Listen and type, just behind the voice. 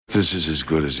This is as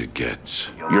good as it gets.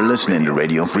 You're listening to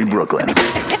Radio Free Brooklyn.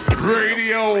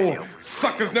 Radio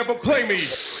suckers never play me.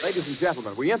 Ladies and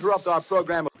gentlemen, we interrupt our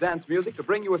program of dance music to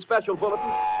bring you a special bulletin.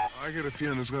 I get a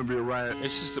feeling there's going to be a riot.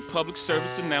 It's just a public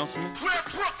service announcement. Where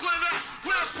Brooklyn at?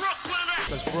 Where Brooklyn at?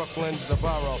 Because Brooklyn's the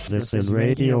borough. This is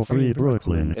Radio Free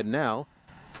Brooklyn. And now,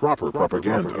 proper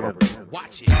propaganda.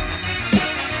 Watch it.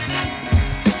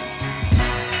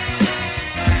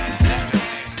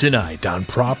 Tonight on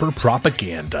Proper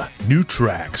Propaganda, new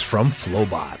tracks from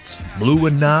Flowbots, Blue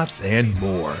and Knots, and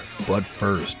more. But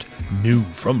first, new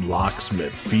from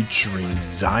Locksmith featuring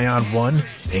Zion 1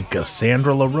 and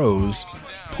Cassandra LaRose,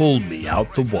 Pulled Me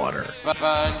Out the Water.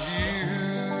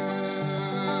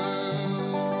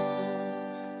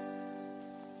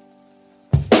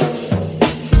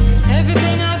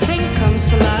 Everything I think comes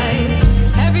to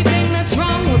life. Everything that's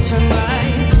wrong will turn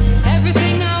right.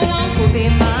 Everything I want will be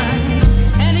mine.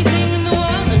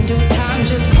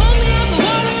 Just pull me out the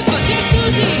water if I get too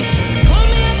deep. Pull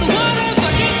me out the water if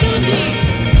I get too deep.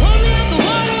 Pull me out the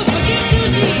water if I get too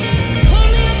deep. Pull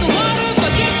me out the water if I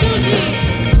get too deep.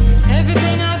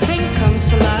 Everything I think comes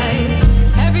to life.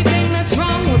 Everything that's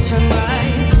wrong will turn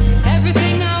right.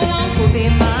 Everything I want will be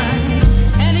mine.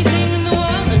 Anything in the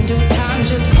world in due time.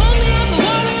 Just pull me out the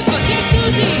water if I get too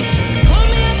deep. Pull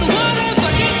me out the water if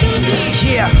I get too deep.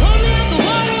 Yeah. Pull me out the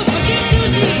water if I get too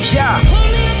deep. Yeah.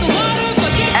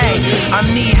 I'm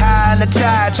knee-high in the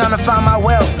tide, trying to find my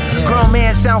wealth. Grown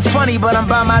man sound funny, but I'm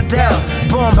by my del.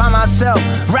 Born by myself,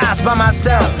 rise by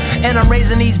myself. And I'm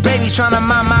raising these babies, trying to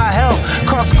mind my health.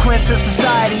 Consequence of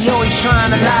society, always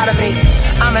trying to lie to me.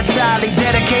 I'm entirely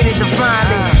dedicated to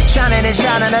finding, shining and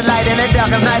shining a light in the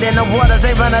darkest night. In the waters,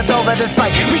 they run us over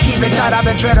despite we keep it tight. I've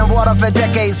been treading water for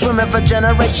decades, swimming for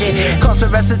generation.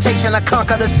 Constant recitation, I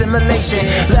conquer the simulation.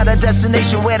 Let a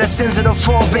destination where the sins of the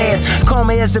forebears. Call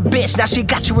me as a bitch, now she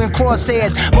got you in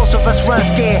crosshairs. Most of us run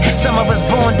scared, some of us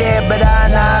born dead. But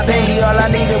baby, all I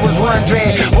needed was one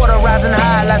dread. Water rising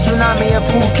high like tsunami and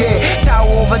Phuket. Tower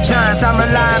over giants, I'm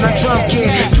relying on drum kid.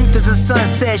 Truth is a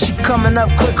sunset, she coming up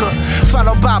quicker.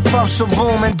 Followed by puffs of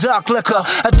boom and dark liquor.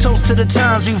 A toast to the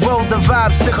times we rode the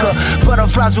vibe sicker.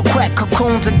 Butterflies will crack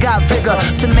cocoons and got vigor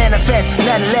to manifest,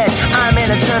 nothing less. I'm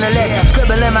an eternalist.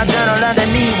 Scribble in my journal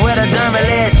underneath where the dermal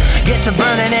is. Get to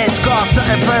burning it, scar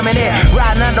something permanent.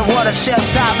 Riding underwater, shell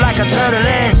top like a turtle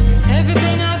is.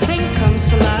 Everything I think comes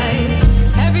to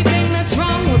life. Everything that's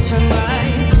wrong will turn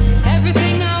right.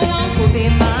 Everything I want will be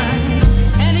mine.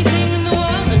 Anything in the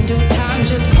world in due time.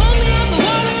 Just pull me out the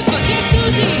water if I get too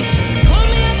deep. Pull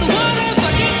me out the water if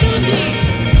I get too deep.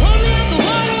 Pull me out the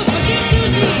water if I get too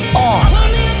deep. Pull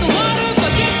me out the water if I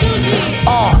get too deep.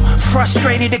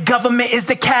 Frustrated, the government is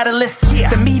the catalyst.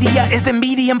 The media is the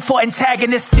medium for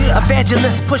antagonists.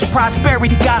 Evangelists push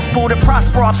prosperity gospel to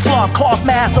prosper off sloth. Cloth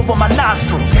mask over my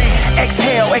nostrils.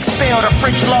 Exhale, expel the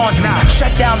French laundry.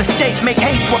 Shut down the state, make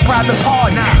haste to a private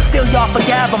pardon. Still y'all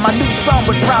forgave my new song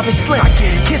would probably slip.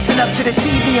 Kissing up to the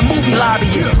TV and movie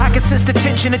lobbyists. I can sense the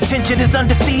tension is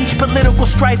under siege. Political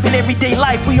strife in everyday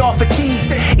life, we all fatigue.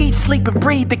 Eat, sleep, and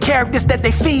breathe the characters that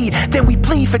they feed. Then we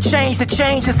plead for change, the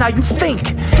change is how you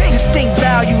think. Distinct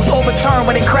values overturn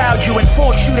when they crowd you and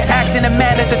force you to act in a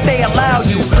manner that they allow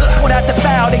you. Put out the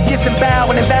foul, they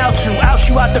disembowel and vow to. Out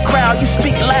you out the crowd, you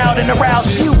speak loud and arouse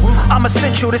few. I'm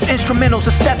essential, this instrumental's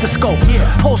a stethoscope.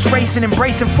 Pulse racing,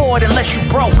 embracing forward unless you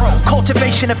broke.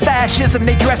 Cultivation of fascism,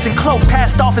 they dress in cloak.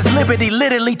 Passed off as liberty,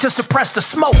 literally to suppress the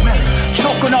smoke.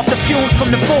 Choking off the fumes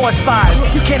from the forest fires.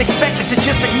 You can't expect us to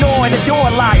just ignore it if you're a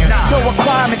liar. No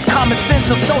requirements, common sense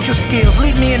or social skills.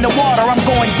 Leave me in the water, I'm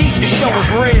going deep, the show is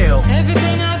real.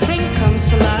 Everything I think comes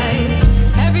to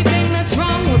life. Everything that's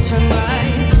wrong will turn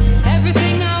right.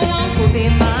 Everything I want will be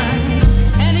mine.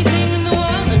 Anything in the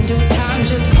world in due time.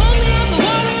 Just pull me out the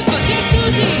water if I get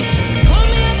too deep. Pull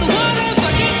me out the water if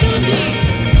I get too deep.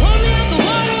 Pull me out the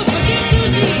water if I get too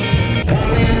deep. Pull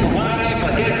me out the water if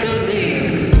I get too deep.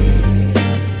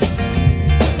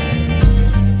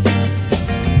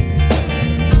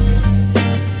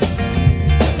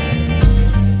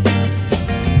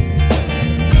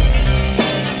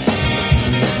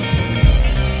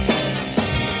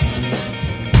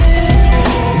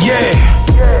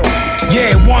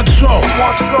 Yeah, one soul.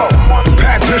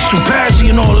 Pack pistol, Pazzi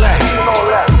and all that.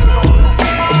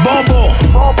 Bobo,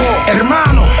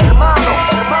 hermano.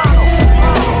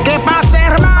 ¿Qué pasa,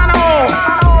 hermano?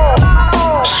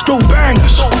 Stu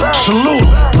Bangers, salute.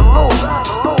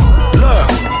 Look,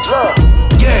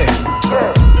 yeah.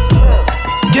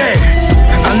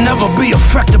 I never never be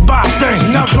affected by a thing.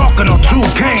 I'm talking on two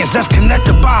cans that's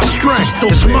connected by a string.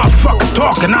 This motherfucker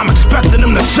talking, I'm expecting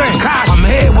him to sing. I'm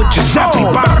here with Giuseppe,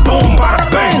 bada boom, bada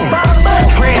bang.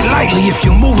 Tread lightly if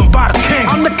you're moving by the king.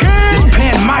 I'm the king. This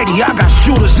pen mighty, I got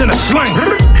shooters in a sling.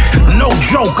 No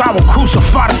joke, I will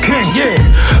crucify the king, yeah.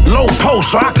 Low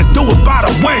post, so I can do it by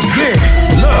the wing, yeah.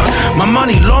 Look, my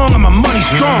money long and my money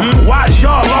strong. Why is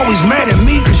y'all always mad at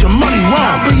me? Cause your money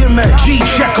wrong. G,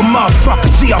 check a motherfucker,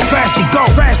 see how fast he go.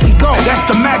 Fast he go. That's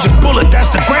the magic bullet, that's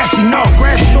the grassy no.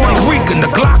 Grass shorty Rican, the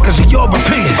Glock is a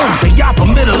European. The Yappa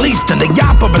Middle Eastern, the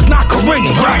Yappa is not Korean.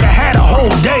 I had a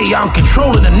whole day, I'm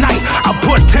controlling the night. I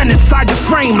put 10 inside the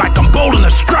frame like I'm bowling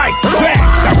a strike.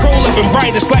 Facts, I roll up and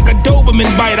write, it's like a Doberman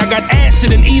bite. I got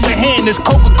acid in either hand, there's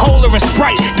Coca-Cola and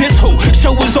Sprite. This whole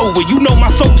show is over, you know my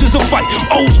soldiers will fight.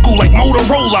 Old school like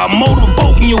Motorola, I'm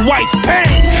motorboating your wife. Bang!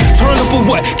 Turn up or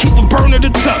what? Keep a burner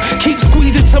the tuck. Keep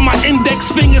squeezing till my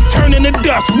index fingers turning to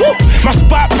dust. Whoop! My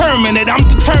spot permanent, I'm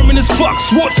determined as fuck.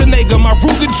 Schwarzenegger, my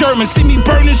Ruger German, see me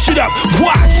burning shit up.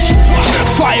 Watch!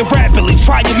 Fire rapidly,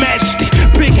 try your majesty.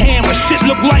 Big hammer, shit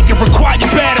look like it require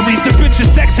batteries. The bitch is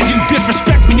sexy, you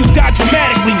disrespect me, you die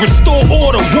dramatically. Restore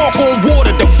order, walk on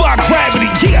water, defy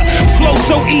gravity, yeah. Flow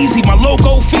so easy, my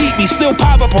logo feed me. Still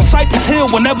pop up on Cypress Hill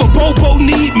whenever Bobo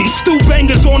need me. Stu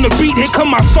bangers on the beat, here come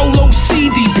my solo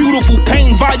CD. Beautiful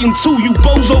Pain Volume 2, you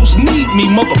bozos need me,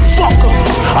 motherfucker.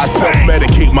 I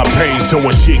self-medicate my pain, so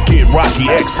when shit get rocky,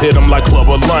 X hit 'em like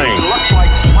Clubber Lane.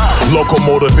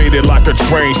 Locomotivated like a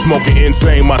train, smoking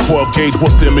insane. My 12 gauge will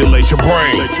stimulate your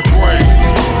brain.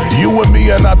 You and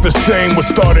me are not the same. What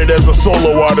started as a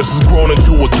solo artist has grown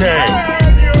into a gang.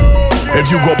 If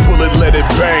you gon' pull it, let it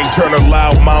bang. Turn a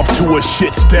loud mouth to a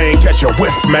shit stain. Catch a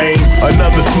whiff, man.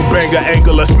 Another two-banger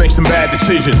angle, let's make some bad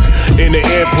decisions. In the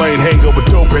airplane hangar with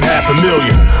dope and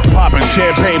 $500,000. Popping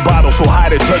champagne bottles so high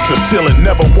they touch the ceiling.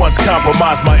 Never once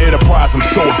compromised my enterprise, I'm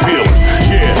so appealing.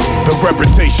 Yeah, the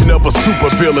reputation of a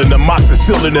supervillain.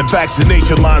 Amoxicillin and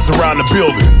vaccination lines around the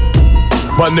building.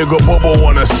 My nigga Bobo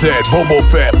on a set. Bobo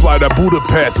fat, fly to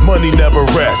Budapest. Money never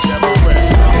rests.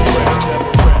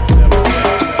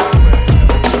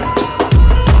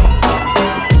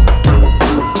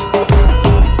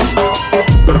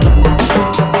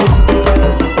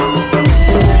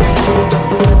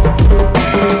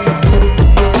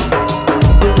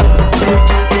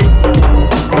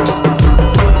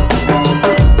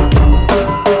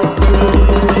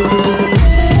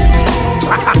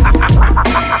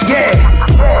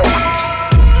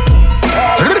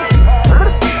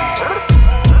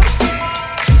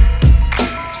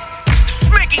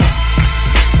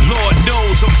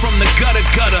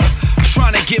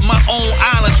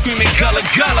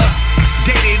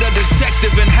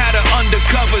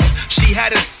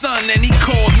 Had a son and he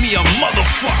called me a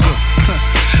motherfucker.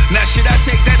 Now should I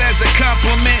take that as a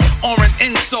compliment or an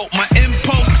insult? My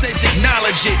impulse says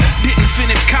acknowledge it. Didn't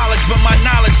finish college but my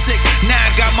knowledge sick. Now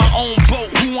I got my own boat.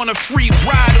 Who want a free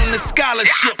ride on the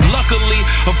scholarship? Luckily,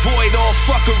 avoid all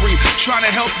fuckery. Trying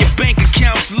to help your bank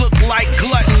accounts look like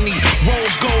gluttony.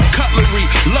 Rose gold cutlery,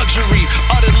 luxury.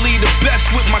 Utterly the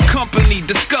best with my company.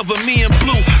 Discover me in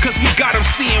blue, cause we got them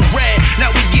seeing red.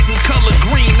 Now we getting color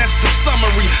green, that's the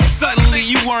summary. Suddenly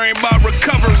you worrying about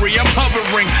recovery. I'm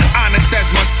hovering, honest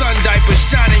as my sun diaper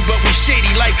shining, but we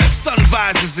shady like sun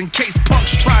visors in case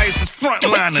punks try us as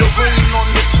frontliners. The rain on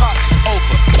the top is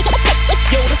over.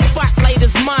 Yo, the spotlight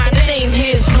is mine, it ain't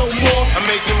his no more. I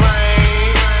make it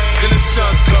rain, then the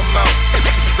sun come out.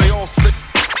 They all slip.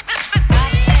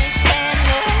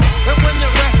 And when the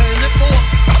rain it falls,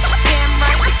 damn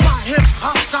right, my hip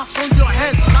hop drops on your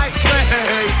head like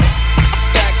rain.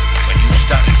 Facts. When you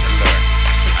started to learn,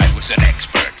 I was an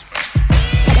expert.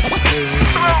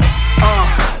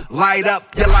 Light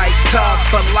up your light tub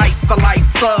for life,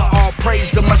 all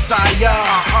praise the Messiah.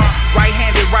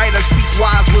 Right-handed writer, speak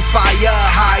wise with fire.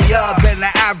 Higher than the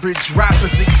average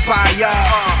rappers expire.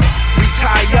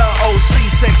 Retire, OC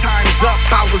said time's up.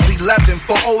 I was 11,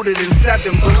 for older than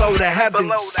 7, below the heavens.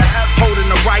 Holding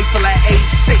a rifle at age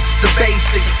 6, the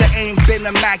basics. The aim been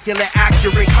immaculate,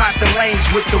 accurate. Clapping lanes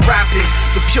with the rapping.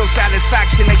 The pure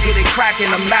satisfaction to get it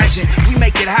cracking. Imagine, we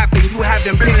make it happen, you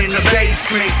haven't been in the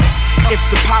basement. If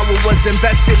the power was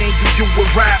invested in you, you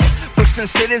would rap. But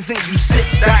since it isn't, you sit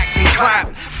back and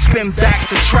clap. Spin back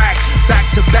the track, back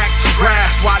to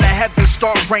grasp. While the heavens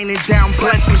start raining down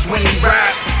blessings when he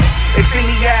rap. If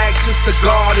any asks, it's the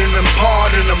God in them,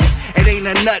 pardon them. It ain't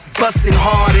a nut busting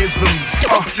hardism.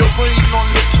 Your rain on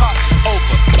the top is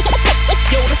over.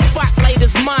 Yo, the spotlight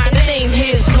is mine, it ain't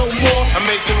his no more. I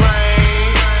make it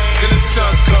rain, then the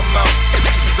sun come out.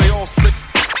 They all slip.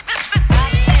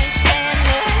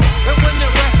 And when the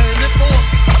rain it falls,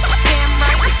 damn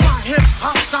right, my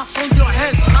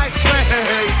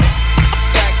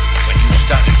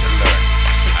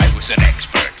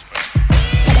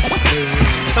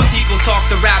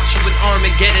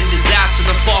Armageddon disaster.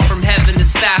 The fall from heaven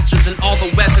is faster than all the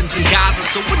weapons in Gaza.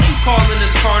 So what you calling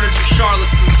this carnage of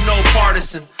charlatans? No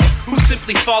partisan who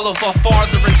simply fall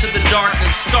farther into the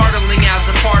darkness. Startling as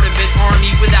a part of it,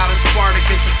 army without a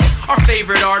Spartacus. Our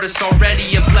favorite artists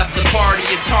already have left the party.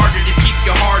 It's harder to keep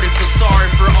your heart and feel sorry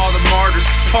for all the martyrs.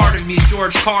 Part of me's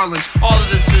George Carlin. All of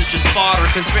this is just fodder,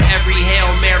 cause for every Hail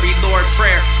Mary, Lord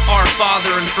prayer, Our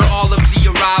Father, and for all of the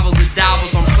arrivals at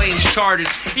Davos on planes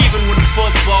chartered. Even when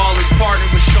football is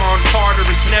partnered with Sean Carter,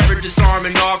 it's never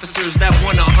disarming officers that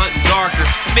wanna hunt darker.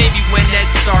 Maybe when Ned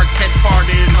Stark's head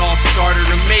parted it all started,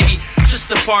 or maybe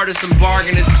just a partisan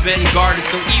bargain, it's been guarded.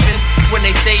 So even when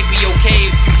they say be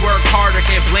okay if you work harder,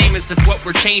 can't blame us if what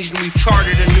we're changing, we've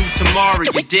charted a new tomorrow,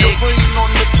 you dig? The rain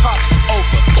on the top is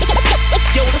over.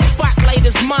 Yo, the spotlight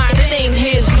is mine, it ain't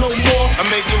his no more. I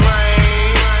make it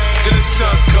rain, till the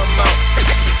sun come out.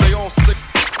 They all say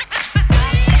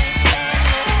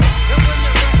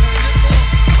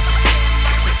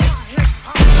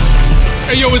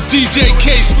Hey yo, it's DJ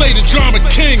K, Slay the Drama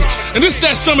King, and this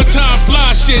that summertime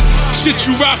fly shit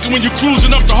you rockin' when you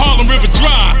cruising up the Harlem River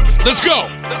Drive. Let's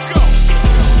go.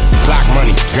 Clock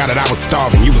money, got it, I was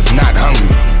starving, you was not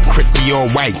hungry. Crispy or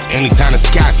whites, anytime the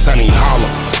sky sunny. Harlem,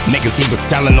 niggas either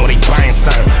selling or they buying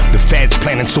something. The feds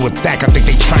planning to attack, I think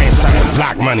they trying something.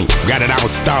 Block money, got it, I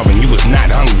was starving, you was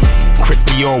not hungry.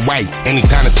 Crispy or whites,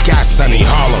 anytime the sky sunny.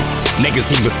 Harlem, niggas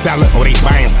either selling or they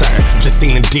buying something. Just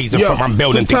seen the D's in front of my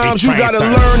building, think they sometimes you trying gotta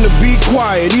something. learn to be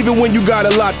quiet, even when you got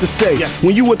a lot to say. Yes.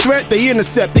 When you a threat, they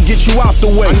intercept to get you out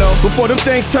the way. Before them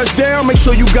things touch down, make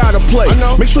sure you gotta play.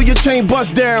 Make sure your chain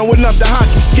bust down with enough to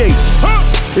hockey skate.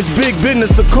 It's big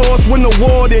business, of course. Win the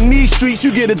award in these streets,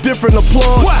 you get a different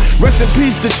applause. Rest in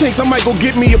peace to Chinks, I might go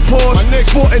get me a Porsche.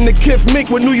 Sporting the Kith Mink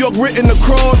with New York written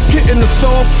across. Kitten the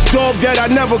soft dog that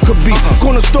I never could be.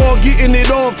 Corner store getting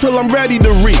it off till I'm ready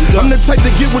to read. I'm the type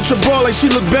to get with your bra like she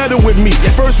look better with me.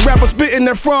 First rapper spitting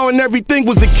that fraud and everything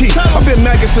was a key. I've been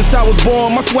magging since I was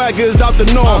born, my swagger is out the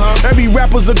norm. Every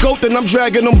rapper's a goat, then I'm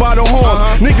dragging them by the horns.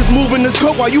 Niggas moving this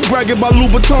coat while you bragging about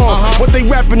Louboutins. What they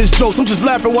rapping is jokes, I'm just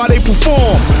laughing while they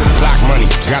perform. Block money,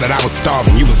 got it, I was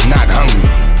starving, you was not hungry.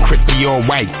 Crispy or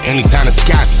whites, anytime the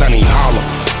sky sunny. Harlem,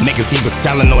 niggas either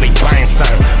selling or they buying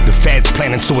something. The feds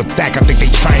planning to attack, I think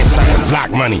they trying something. Block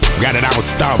money, got it, I was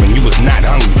starving, you was not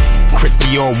hungry.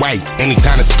 Crispy or whites,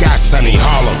 anytime the sky sunny.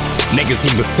 Harlem, niggas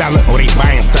either selling or they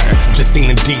buying something. Just seen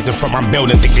the D's in front of my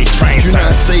building, think they trying you're something.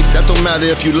 not safe, that don't matter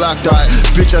if you locked up.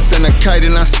 Bitch, I send a kite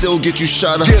and I still get you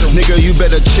shot up. Nigga, you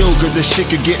better chill, cause this shit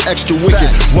could get extra wicked.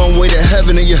 One way to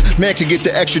heaven and your man could get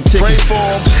the extra ticket.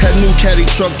 Had new caddy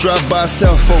truck drive by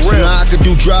itself. For real. Now I could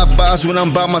do drive-bys when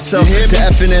I'm by myself. The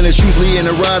effing and it's usually in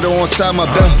a rider on side my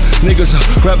belt. Niggas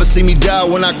rather see me die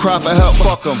when I cry for help.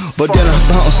 Fuck 'em. But then I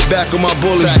bounce back on my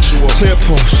bully. Clear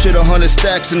pull, shit 100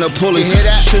 stacks in the pulley.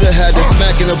 Should've had the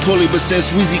Mac in the pulley, but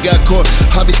since Weezy got caught,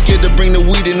 I be scared to bring the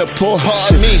weed in the pour.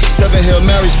 Pardon me. 7 Hail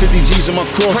Marys, 50 G's on my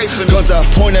cross. Guns I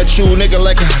point at you, nigga,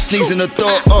 like I sneeze in the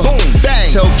thought. Boom, bang.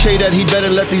 Tell K that he better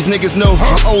let these niggas know.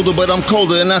 I'm older, but I'm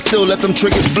colder, and I still let them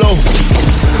triggers blow.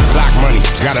 Block money,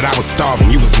 got it, I was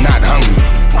starving, you was not hungry.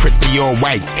 Crispy or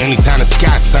whites, anytime the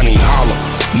sky sunny. Harlem,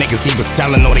 niggas either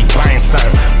selling or they buying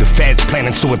something. The feds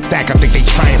planning to attack, I think they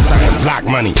trying something. Block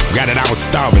money, got it, I was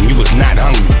starving, you was not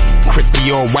hungry.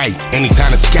 Crispy or whites,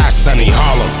 anytime the sky sunny.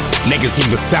 Harlem, niggas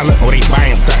either selling or they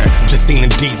buying something. Just seen the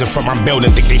D's in front of my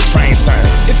building, think they trying something.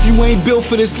 If you ain't built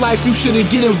for this life, you shouldn't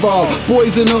get involved.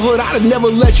 Boys in the hood, I'd have never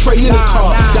let Trey in a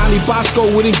car. Donnie Bosco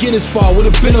wouldn't get as far,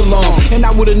 would've been along. And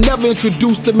I would've never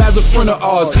introduced him as a friend of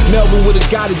ours. Melvin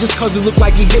would've got it just cause it looked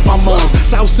like he hit my mom's.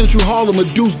 South Central Harlem, a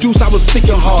deuce, I was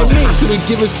sticking hard. I could've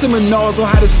given seminars on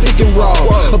how to stick and raw.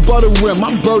 A butter rim,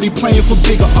 I'm birdie playing for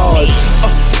bigger odds.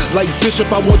 Like Bishop,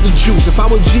 I want the juice. If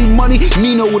I were G Money,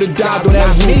 Nino would've died on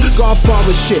that roof.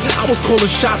 Godfather shit, I was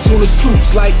calling shots on the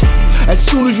suits. Like, as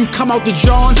soon as you come out the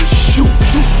John, shoot.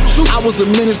 I was a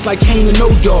menace like Kane and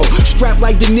No Dog. Strapped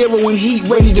like De Niro in heat,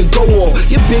 ready to go off.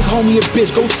 Your big homie a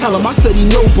bitch, go tell him I said he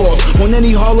no boss. On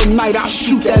any Harlem night, I'll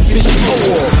shoot that bitch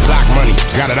toe off. Block money,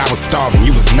 got it, I was starving,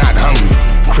 you was not hungry.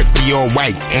 Crispy or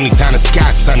whites, anytime the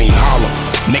sky sunny. Harlem,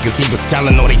 niggas either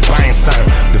selling or they buying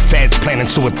something. The feds planning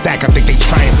to attack, I think they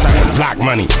trying something. Block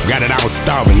money, got it, I was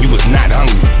starving, you was not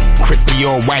hungry. crispy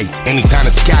or white. Anytime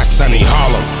the sky sunny,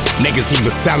 Harlem. Niggas either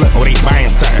selling or they buying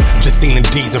something. Just seen them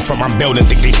D's in front of my building,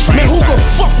 think they trying Man, who something.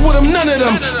 gon' fuck with them? None of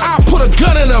them. I put a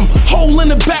gun in them. Hole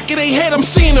in the back of their head, I'm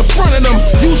seeing the front of them.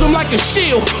 Use them like a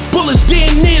shield. Bullets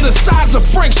damn near the size of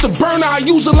Franks. The burner, I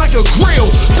use it like a grill.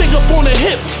 Dig up on the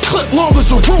hip, clip long as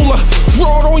a ruler.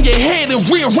 Draw it on your head and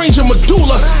rearrange your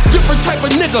medulla. Different type of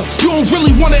nigga, you don't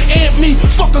really wanna amp me.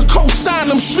 Fuck a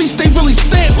cosign, them streets, they really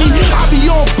stamp me. I be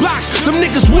on blocks, them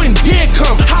niggas wouldn't dare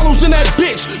come. Hollows in that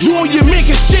bitch, you and your man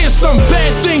can share some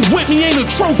bad thing with me, ain't a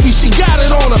trophy, she got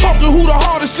it on her. Talking who the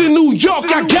hardest in New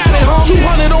York, I got it, homie.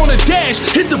 200 on the dash,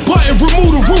 hit the button,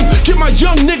 remove the roof. Get my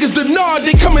young niggas the nod,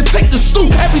 they come and take the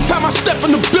stoop. Every time I step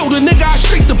in the building, nigga, I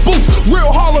shake the booth.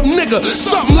 Real Harlem nigga,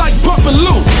 something like Bump and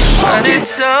Lou. But it's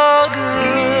so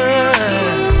good,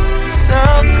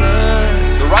 so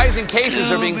good. The rising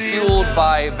cases are being fueled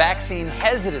by vaccine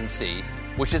hesitancy,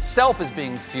 which itself is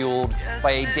being fueled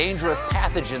by a dangerous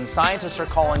pathogen scientists are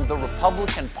calling the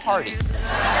Republican Party.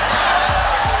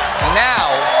 Now,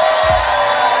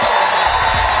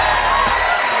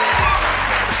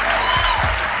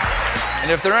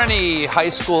 and if there are any high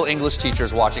school English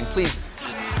teachers watching, please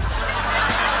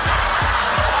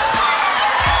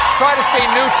try to stay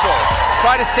neutral.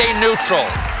 Try to stay neutral.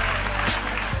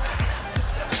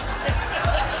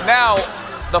 Now,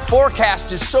 the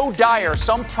forecast is so dire,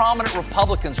 some prominent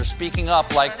Republicans are speaking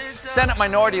up, like Senate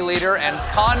Minority Leader and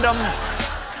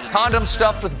condom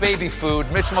stuffed with baby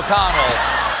food, Mitch McConnell.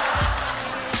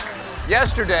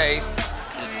 Yesterday,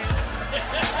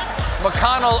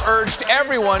 McConnell urged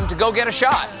everyone to go get a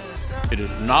shot. It is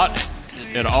not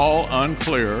at all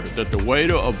unclear that the way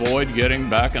to avoid getting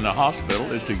back in the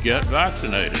hospital is to get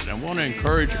vaccinated. I want to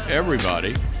encourage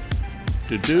everybody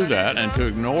to do that and to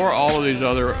ignore all of these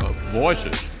other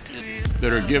voices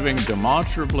that are giving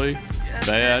demonstrably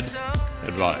bad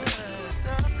advice.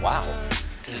 Wow.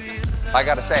 I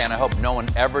gotta say, and I hope no one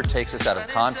ever takes this out of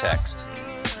context,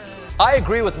 I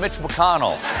agree with Mitch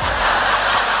McConnell.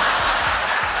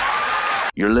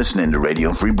 You're listening to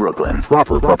Radio Free Brooklyn.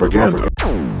 Proper propaganda.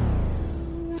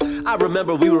 I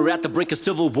remember we were at the brink of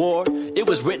civil war. It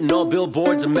was written on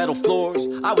billboards and metal floors.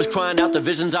 I was crying out the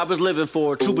visions I was living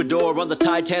for. Troubadour on the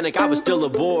Titanic, I was still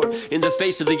aboard. In the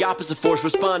face of the opposite force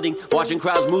responding. Watching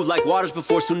crowds move like waters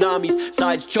before tsunamis.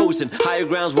 Sides chosen, higher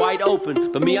grounds wide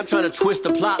open. But me, I'm trying to twist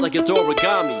the plot like it's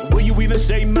origami. Will you even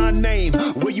say my name?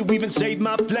 Will you even save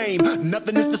my flame?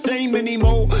 Nothing is the same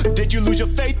anymore. Did you lose your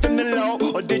faith in the law?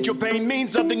 Or did your pain mean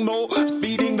something more?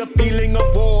 Feeding the feeling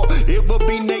of war. It will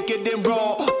be naked and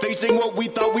raw. Facing what we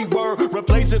thought we were,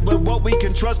 replace it with what we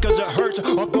can trust, cause it hurts.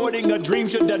 Aborting a dream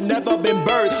should have never been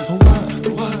birthed.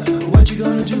 What you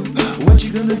gonna do? What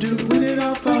you gonna do when it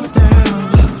all falls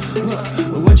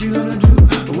down? What you gonna do?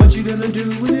 What you gonna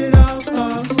do when it all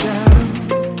falls down?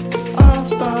 All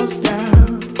falls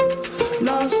down,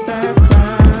 lost that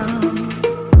ground.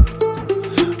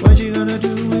 What you gonna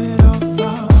do when it all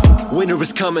falls? Winter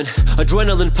is coming,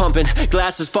 adrenaline pumping,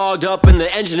 glasses fogged up and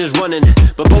the engine is running.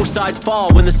 But both sides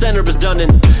fall when the center is done in.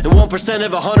 And 1%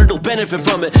 of 100 will benefit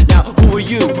from it. Now, who are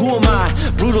you? Who am I?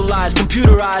 Brutalized,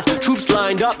 computerized, troops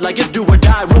lined up like it's do or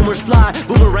die. Rumors fly,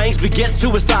 boomerangs beget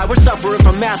suicide. We're suffering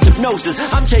from mass hypnosis.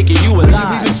 I'm taking you alive.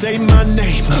 Will you even say my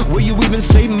name? Will you even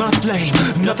save my flame?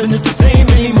 Nothing is the same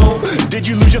anymore. Did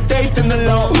you lose your faith in the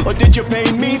law? Or did your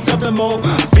pain mean something more?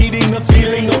 Feeding the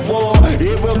feeling of war.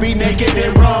 It will be naked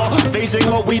and raw. Facing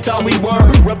what we thought we were.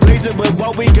 Replace it with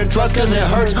what we can trust, cause it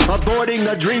hurts. Aborting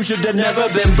a dream should have never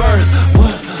been birthed.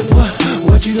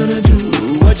 What you gonna do?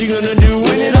 What you gonna do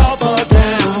when it all falls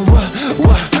down?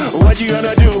 What you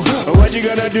gonna do? What you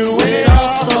gonna do when it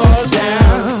all falls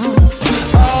down?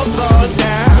 All falls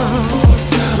down.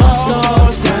 All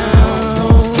falls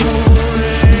down.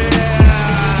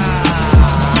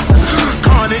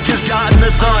 Carnage has gotten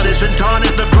us honest and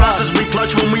taunted the crosses we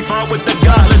clutch when we fought with the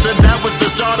godless, and that was the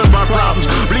start of our problems.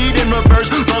 Bleed in reverse,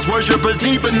 false worshippers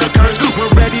deep in the curse.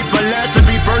 We're ready for last to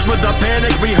be first with the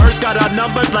panic rehearse. Got our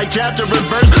numbers like chapter and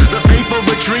verse. The faithful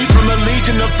retreat from a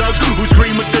legion of thugs who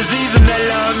scream with disease in their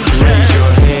lungs. Raise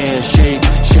your hand, shake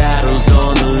shadows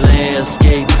on the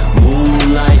landscape.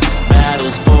 Moonlight,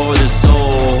 battles for the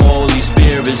soul. Holy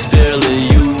Spirit's filling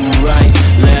you right.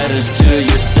 Letters to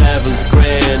your seventh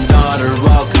granddaughter,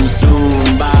 all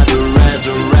consumed by the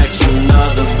resurrection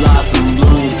of the blossom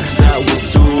bloom that will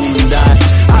soon die.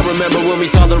 I remember when we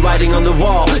saw the writing on the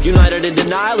wall. United in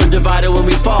denial and divided when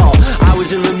we fall. I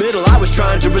was in the middle, I was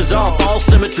trying to resolve false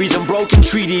symmetries and broken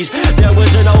treaties. There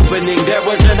was an opening, there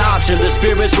was an option. The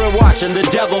spirits were watching, the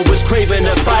devil was craving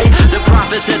to fight. The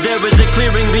prophet said there is a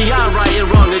clearing beyond right and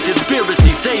wrong. A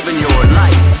conspiracy saving your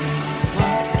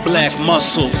life. Black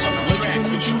muscle.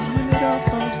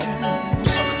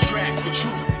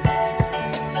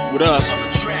 Hold up.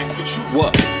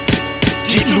 What?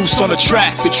 Get loose on the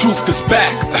track, the truth is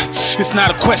back. It's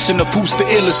not a question of who's the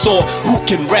illest or who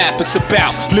can rap. It's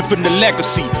about living the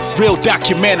legacy, real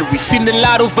documentary. Seen a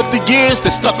lot over the years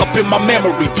that stuck up in my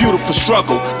memory. Beautiful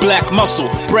struggle, black muscle,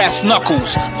 brass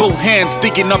knuckles, both hands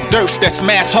digging up dirt, that's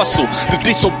mad hustle. The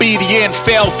disobedient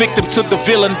fell victim to the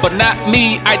villain, but not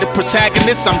me, I the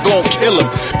protagonist, I'm gon' kill him.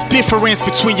 Difference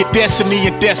between your destiny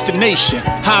and destination,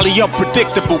 highly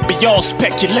unpredictable, beyond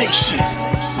speculation.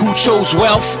 Who chose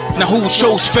wealth? Now who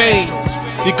chose fame?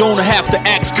 You're gonna have to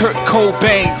ask Kurt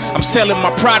Cobain. I'm selling my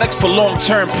product for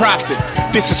long-term profit.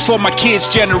 This is for my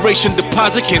kids' generation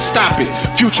deposit, can't stop it.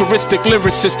 Futuristic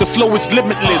lyricist, the flow is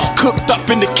limitless. Cooked up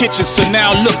in the kitchen, so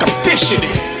now look, I'm dishing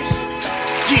it.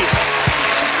 Yeah.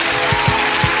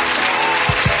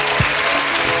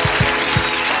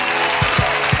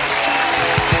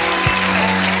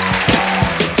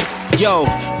 Yo,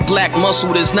 black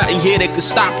muscle, there's nothing here that could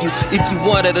stop you. If you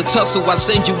wanted a tussle, I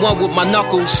send you one with my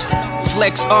knuckles.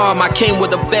 Flex arm, I came with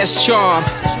the best charm.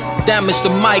 Damage the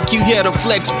mic, you hear the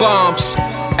flex bombs.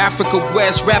 Africa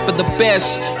West, rapping the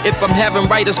best. If I'm having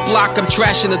writer's block, I'm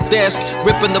trashing the desk.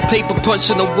 Ripping the paper,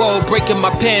 punching the wall, breaking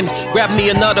my pen. Grab me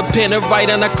another pen and write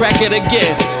and I crack it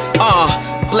again.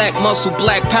 Black muscle,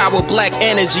 black power, black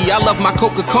energy. I love my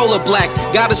Coca-Cola black.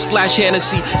 Gotta splash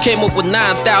Hennessy. Came up with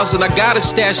 9,000. I gotta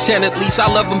stash 10 at least. I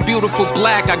love them beautiful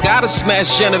black. I gotta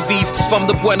smash Genevieve. From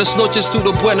the Buenos Noches to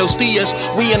the Buenos Dias.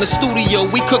 We in the studio,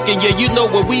 we cooking, yeah, you know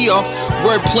where we are.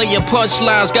 Wordplay and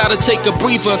punchlines, gotta take a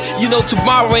breather. You know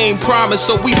tomorrow ain't promised,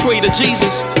 so we pray to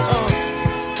Jesus.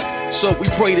 So we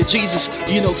pray to Jesus.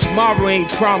 You know tomorrow ain't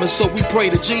promised, so we pray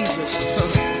to Jesus.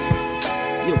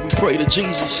 Yeah, we pray to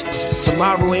Jesus.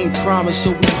 Tomorrow ain't promised, so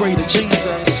we pray to Jesus.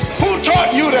 Who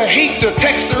taught you to heat the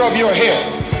texture of your hair?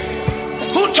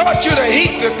 Who taught you to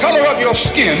heat the color of your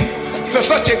skin to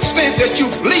such extent that you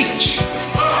bleach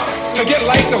to get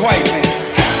like the white man?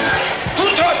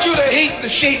 Who taught you to heat the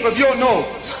shape of your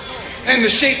nose and the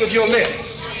shape of your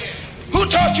lips? Who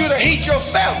taught you to heat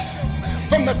yourself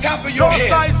from the top of your head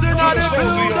to the soles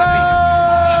of your feet?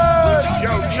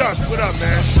 Yo, Just, what up,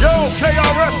 man? Yo,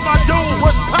 KRS, my dude,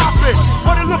 what's poppin'?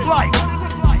 What it look like?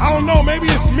 I don't know, maybe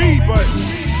it's me, but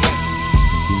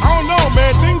I don't know,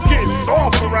 man. Things getting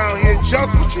soft around here.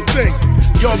 Just, what you think?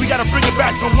 Yo, we gotta bring it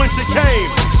back from whence it came.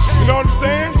 You know what I'm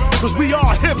saying? Cause we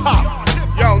are hip-hop.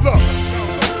 Yo, look.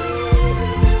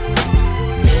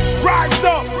 Rise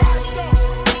up.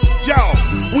 Yo,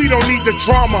 we don't need the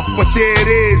drama, but there it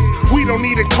is. We don't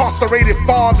need incarcerated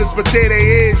fathers, but there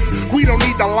they is. We don't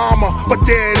need the llama, but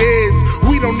there it is.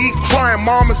 We don't need crying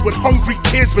mamas with hungry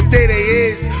kids, but there they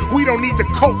is. We don't need the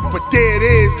coke, but there it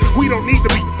is. We don't need to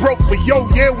be broke, but yo,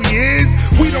 yeah, we is.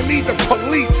 We don't need the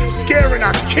police scaring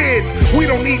our kids. We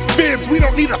don't need fibs. We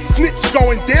don't need a snitch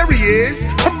going, there he is.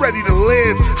 I'm ready to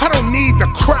live. I don't need the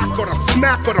crack or the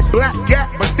smack or the black gap,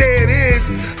 but there it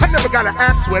is. I never gotta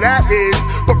ask where that is,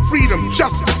 but freedom,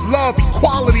 justice, love,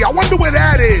 equality, I wonder where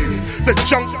that is. The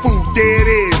junk food, there it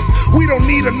is. We don't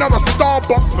need another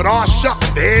Starbucks, but our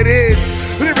shucks, there it is.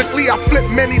 Lyrically, I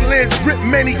flipped many lids, ripped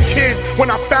many kids.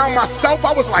 When I found myself,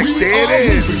 I was like, there it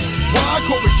is. Why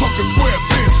Kobe talking square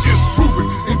biz is proven.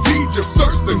 Indeed, you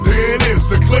searched and there it is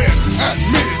declared.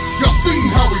 Admit it, y'all seen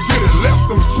how we did it. Left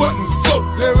them sweating soap.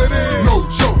 There it is. No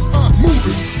joke,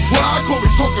 moving. Why Kobe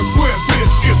talking square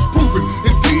biz is proven.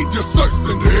 Indeed, you searched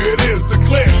and there it is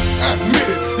declared. Admit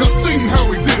it, y'all seen how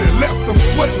we did it. Left them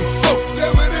sweating soap.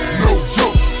 There it is. No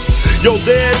joke. Yo,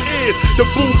 there it is, the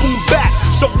boom boom back.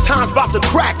 Showtime's about to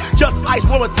crack, Just Ice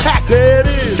will attack. There it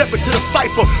is, step into the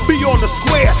cypher, be on the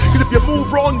square. Cause if you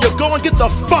move wrong, you're gone, get the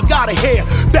fuck out of here.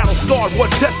 Battle scarred, war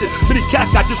tested, many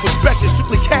cats got disrespected.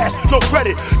 Strictly cash, no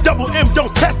credit, double M, don't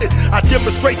test it. I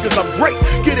demonstrate cause I'm great,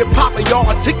 get it poppin', y'all.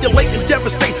 Articulate and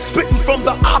devastate, spitting from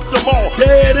the optimal.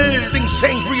 There it is, things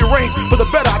change, rearrange, for the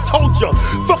better, I told ya.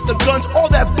 Fuck the guns, all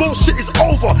that bullshit is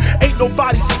over. Ain't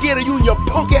nobody scared of you and your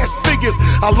punk ass figures.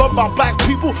 I love my black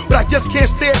people, but I just can't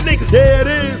stand niggas. There it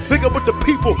is, think up with the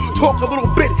people, talk a little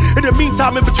bit. In the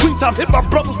meantime, in between time, hit my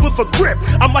brothers with a grip.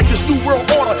 I'm like this new world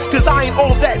order, cause I ain't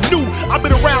all that new. I've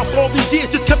been around for all these years,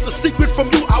 just kept the secret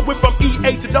from you. I went from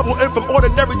EA to double M, from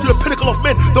ordinary to the pinnacle of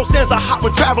men. Those stands are hot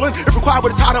when traveling. If required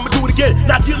with a time, I'ma do it again.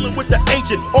 Not dealing with the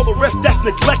ancient, all the rest that's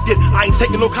neglected. I ain't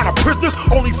taking no kind of prisoners,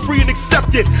 only free and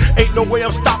accepted. Ain't no way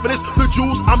I'm stopping this. The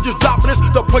jewels, I'm just dropping this.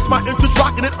 The punch my entrance,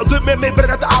 rocking it. A good man made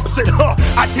better than the opposite.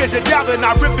 I tears it down and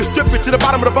I rip it, strip it to the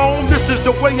bottom of the bone. This is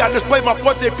the way I display my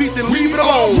forte piece and leave it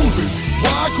alone.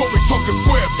 Why Kobe talking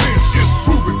square biz is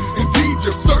proven. Indeed,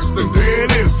 you searched and there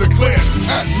it is declared.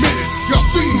 Admit it, y'all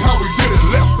seen how we did it.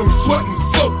 Left them sweating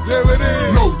soap. There it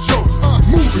is. No joke,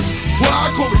 moving. Why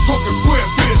Kobe talking square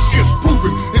biz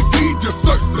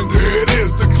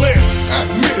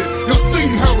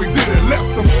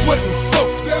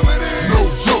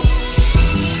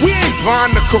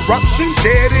Corruption,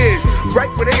 there it is, right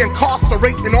where they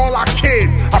incarcerating all our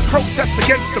kids. I protest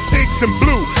against the pigs in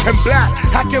blue and black,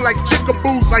 hacking like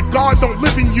jickaboos, like God don't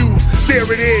live in yous. There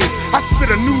it is, I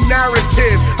spit a new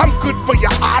narrative. I'm good for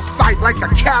your eyesight like a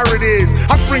carrot is.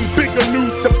 I bring bigger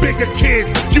news to bigger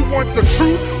kids. You want the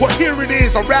truth? Well, here it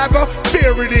is, or rather,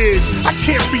 there it is. I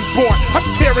can't be bought, I'm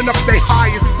tearing up their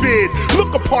highest bid.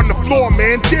 Look upon the floor,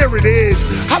 man, there it is.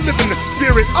 I live in the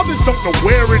spirit, others don't know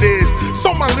where it is.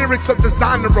 So my lyrics are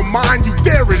designed to remind you,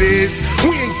 there it is.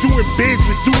 We ain't doing bids,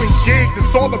 we're doing gigs.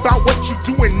 It's all about what you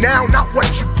doing now, not what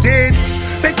you did.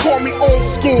 They call me old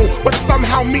school, but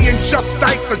somehow me and Just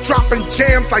Ice are dropping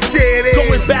jams like there it is.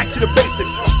 Going back to the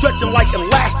basics, stretching like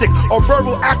elastic, or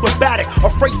verbal acrobatic, or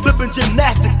phrase flipping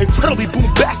gymnastic, incredibly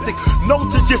bombastic, known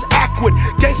to just act with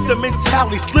gangster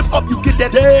mentality. Slip up, you get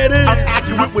that. There it is. I'm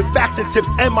accurate with facts and tips,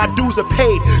 and my dues are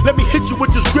paid. Let me hit you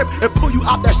with this grip and pull you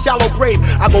out that shallow grave.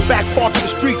 I go back far to the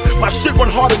streets, my shit run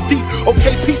hard and deep.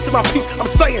 Okay, peace to my peace. I'm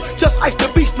saying, Just Ice the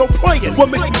beast, no playing. What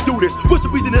makes me do this? What's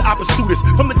the reason that I pursue this?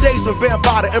 From the days of Van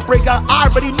and break out, I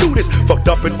already knew this.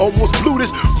 Fucked up and almost blew this.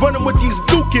 Running with these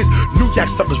new kids, New Jack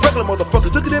suckers, regular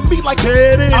motherfuckers looking at me like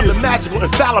there it is. I'm the magical,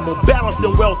 infallible, balanced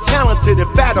and well talented,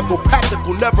 emphatically,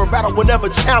 practical, never rattle,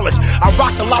 whenever challenged. I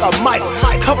rocked a lot of mics,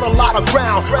 covered a lot of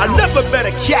ground. I never met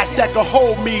a cat that could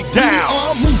hold me down. We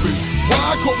are moving.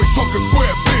 Why call me talking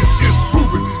square biz? It's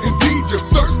proven. Indeed, you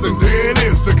searched and there it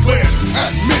is declared.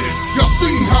 Admit it. Y'all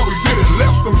seen how we did it.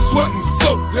 Left them sweating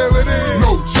soaked. There it is.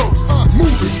 No joke.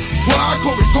 Moving. Why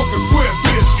call me talking square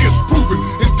biz? It's proven.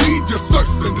 Indeed, you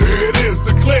searched and there it is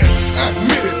declared.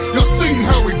 Admit it. Y'all seen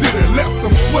how we did it. Left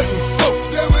them sweating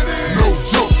soaked. There it is. No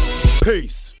joke.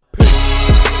 Peace.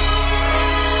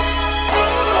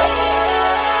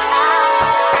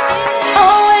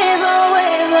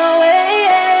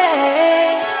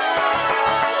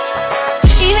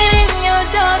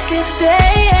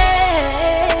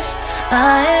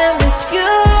 I am with you.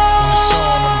 On the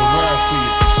song, I'ma ride for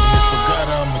you. And if I got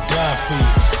it, I'ma die for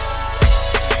you.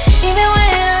 Even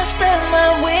when I spread my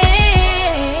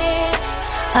wings,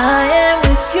 I am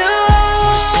with you. On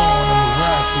the song, I'ma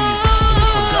ride for you. And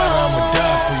if I got it, I'ma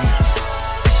die for you.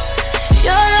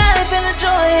 Your life and the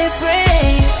joy it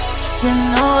brings, you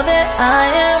know that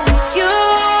I am with you.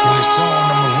 When it's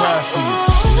on, I'ma ride for you.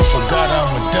 And if I got it,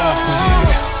 I'ma die for you.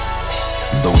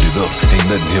 Loaded up, ain't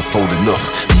nothing here folded up.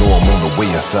 Know I'm on the way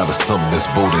inside of something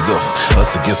that's bolted up.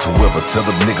 Us against whoever, tell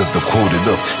them niggas to quote it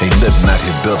up. Ain't nothing out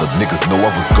here better, niggas know I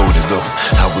was goaded up.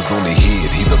 I was on their head,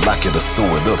 either lock it or sew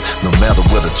it up. No matter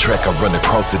where the track, I run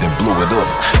across it and blew it up.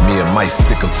 Me and Mike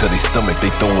sick them to their stomach, they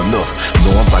throwing up.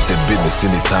 Know I'm about that business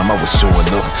anytime I was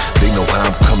showing up. They know how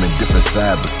I'm coming, different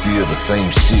side, but still the same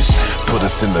shit. Put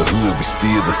us in the hood, we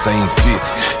still the same fit.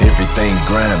 Everything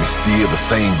grimy, still the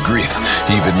same grit.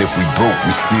 Even if we broke,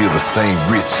 we still the same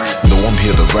rich. No, I'm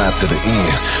here to ride to the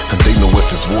end. And they know if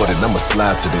it's watered, I'ma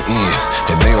slide to the end.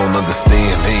 And they don't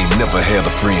understand, they ain't never had a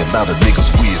friend. A lot of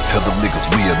niggas weird, tell them niggas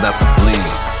weird not to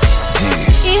blend. Yeah.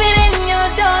 Even in your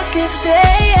darkest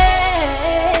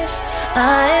days,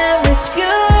 I am with you.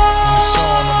 On the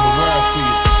song, I'ma ride for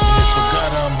you. And if I got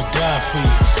it, I'ma die for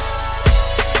you.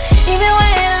 Even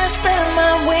when I spread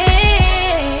my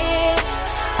wings,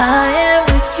 I am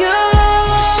with you. On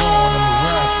the song, I'ma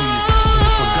ride for you. And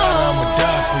if I got it, I'ma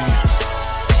die for you.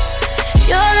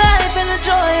 Your life and the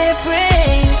joy it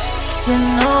brings, you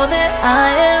know that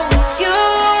I am with you.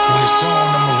 When it's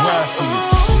on, I'ma ride for you.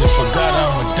 And if I got it,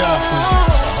 I'ma die for you.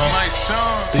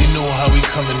 They know how we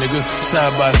coming, nigga,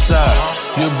 side by side.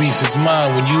 Your beef is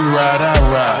mine, when you ride, I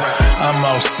ride. I'm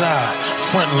outside,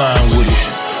 front line with it.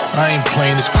 I ain't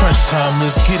playing, it's crunch time,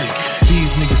 let's get it.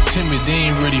 These niggas timid,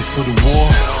 they ain't ready for the war.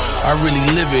 I really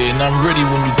live it, and I'm ready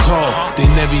when you call. They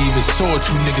never even saw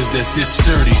two niggas that's this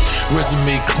sturdy.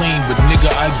 Resume clean, but nigga,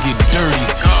 I get dirty.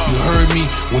 You heard me?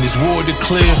 When it's war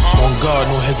declared, on God,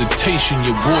 no hesitation,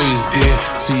 your boy is there.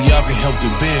 See, y'all can help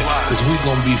the bear, cause we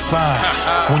gon' be fine.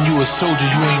 When you a soldier,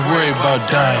 you ain't worried about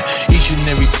dying. Each and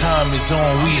every time it's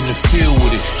on, we in the field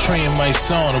with it. Train my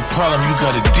son, a problem, you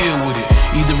gotta deal with it.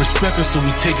 Either respect us or we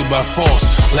take it by force.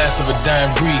 Last of a dying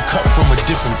breed, cut from a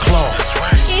different cloth.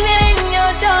 Even in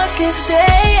your darkest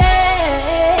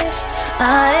days,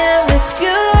 I am with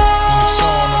you. On the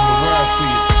song, I'ma ride for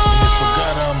you. And if I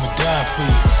got it, I'ma die for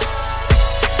you.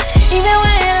 Even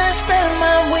when I spread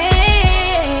my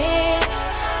wings,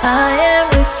 I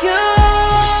am with you.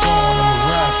 On the song,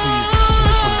 I'ma ride for you. And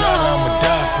if I got it, I'ma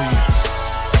die for you.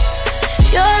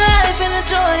 Your life and the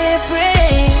joy it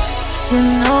brings, you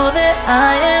know that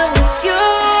I am with you.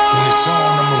 When it's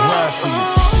on, I'ma ride for you.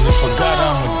 And if I got it,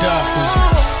 I'ma die for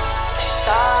you.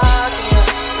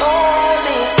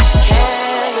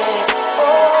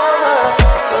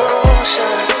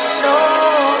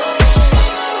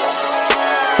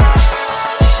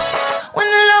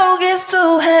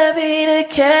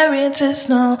 carry, just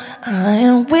know I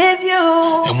am with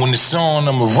you. And when it's on,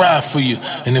 I'ma ride for you.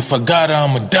 And if I got it,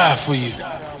 I'ma die for you.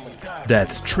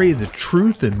 That's Trey the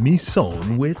Truth and Me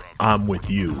Son with I'm With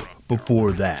You.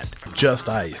 Before that, Just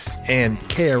Ice and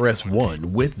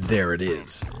KRS-One with There It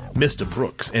Is. Mr.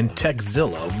 Brooks and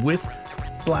Techzilla with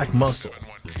Black Muscle.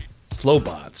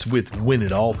 Flowbots with When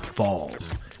It All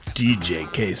Falls.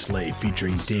 DJ K-Slay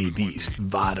featuring Dave East,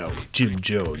 Vado, Jim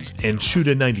Jones, and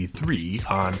Shooter 93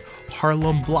 on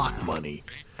Harlem Block Money.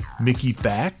 Mickey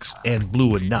Fax and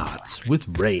Blue and Knots with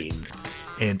Rain.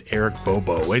 And Eric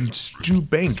Bobo and Stu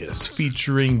Bankus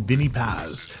featuring Vinnie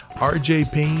Paz,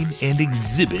 RJ Payne, and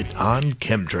Exhibit on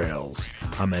Chemtrails.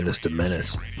 I'm Menace to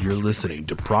Menace. You're listening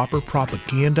to Proper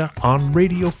Propaganda on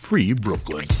Radio Free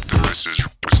Brooklyn. This is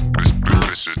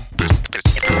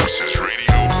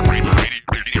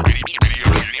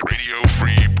Radio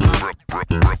Free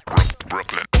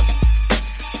Brooklyn.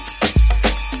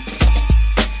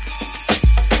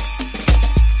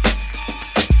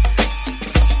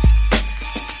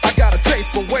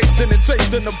 For wasting and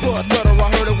tasting the blood. Let her,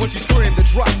 I heard her when she screamed and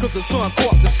dropped cause her son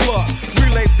caught the slug.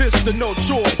 Relay this to No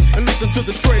Choice and listen to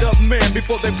the straight up man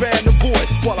before they ban the voice.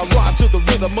 While I rhyme to the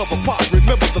rhythm of a pop.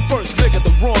 Remember the first nigga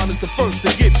to run is the first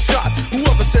to get shot.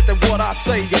 Whoever said that what I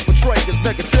say and portray is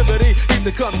negativity, need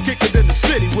to come kick it in the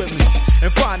city with me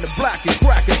and find the black and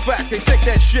crack. In fact, they take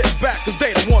that shit back cause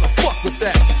they don't wanna fuck with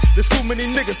that. There's too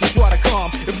many niggas to try to calm.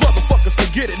 If motherfuckers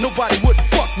could get it, nobody wouldn't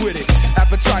fuck with it.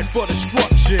 Appetite for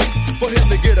destruction. For him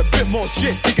to get a bit more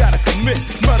shit, he gotta commit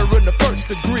murder in the first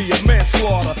degree of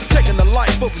manslaughter, taking the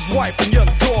life of his wife and young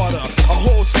daughter. A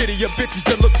whole city of bitches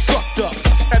that look sucked up,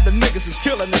 and the niggas is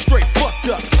killing and straight fucked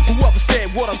up. Whoever said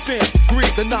what I'm saying for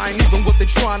greed, then I ain't even what they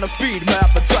trying to feed. My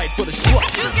appetite for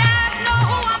destruction. You guys know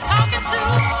who I'm talking to?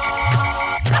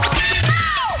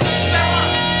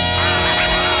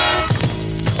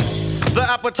 The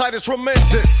appetite is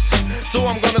tremendous, so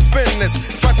I'm gonna spin this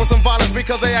track with some violence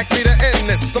because they asked me to end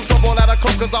this. Some trouble at a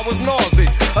club cause I was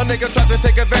nauseous. A nigga tried to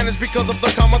take advantage because of the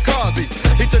kamikaze.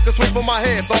 He took a sweep from my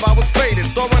head, thought I was faded.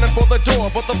 Start running for the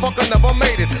door, but the fucker never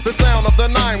made it. The sound of the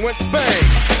 9 went bang,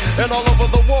 and all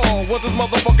over the wall was his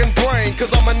motherfucking brain.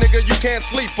 Cause I'm a nigga you can't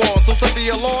sleep on, so set the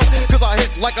alarm, cause I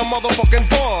hit like a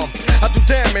motherfucking bomb. I do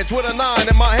damage with a 9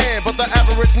 in my hand, but the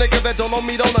average nigga that don't know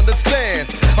me don't understand.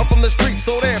 I'm from the streets,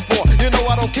 so therefore, you know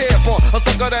I don't care for a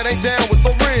sucker that ain't down with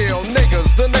the real niggas,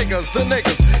 the niggas, the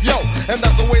niggas. Yo, and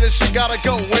that's the way this shit gotta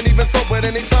go. And even so, at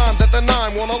any time that the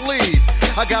 9 wanna leave,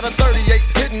 I got a 38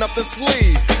 hitting up the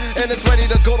sleeve, and it's ready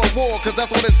to go to war, cause that's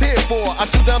what it's here for. I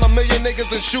shoot down 1 million niggas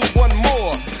and shoot one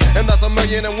more, and that's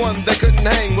 1,000,001 that couldn't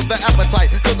hang with the appetite,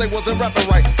 cause they wasn't rapping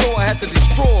right, so I had to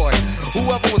destroy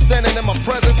whoever was standing in my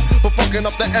presence for fucking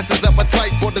up the essence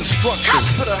appetite for destruction.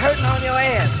 Cops put a hurting on your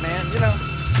ass, man, you know.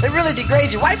 They really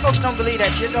degrade you. White folks don't believe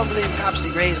that shit. Don't believe cops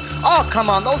degrade. Oh, come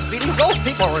on. Those beatings, those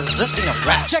people are resisting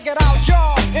arrest. Check it out,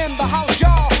 y'all. In the house,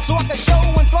 y'all. So I can show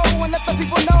and flow and let the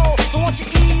people know. So won't you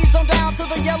ease on down to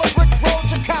the yellow brick road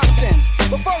to Compton.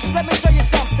 But first, let me show you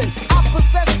something. I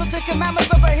possess the 10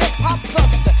 commandments of a hip-hop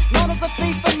thugster, known as a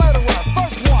thief and murderer.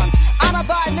 First one, honor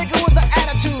thy nigga with the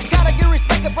attitude. Gotta get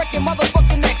respect and break your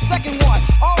motherfucking neck. Second one,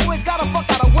 always gotta fuck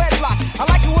out of wedlock. I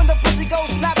like it when the pussy goes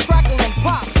snap, crackle, and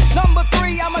pop. Number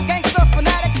 3, I'm a gangster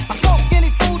fanatic. I smoke any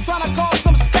food trying to cause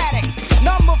some static.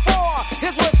 Number 4,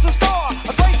 here's what's in store.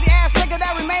 A crazy ass nigga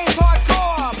that remains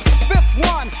hardcore. Fifth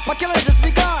one, my killing just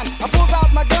begun. I pulled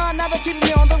out my gun, now they're keeping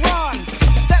me on the run.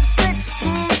 Step 6,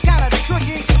 kinda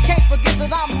tricky. Can't forget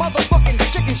that I'm motherfucking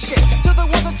chicken shit. To the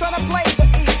ones that trying to play the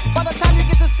E. By the time you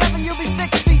get to 7, you'll be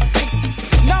 6 feet deep.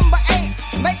 Number 8,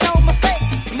 make no mistake.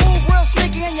 Move real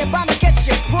sneaky and you're bound to catch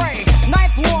your prey.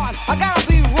 Ninth one, I gotta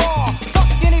be raw.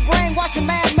 Brainwashing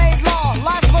man-made law.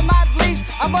 Last but not least,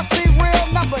 I must be real.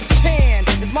 Number 10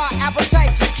 is my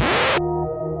appetite to kill.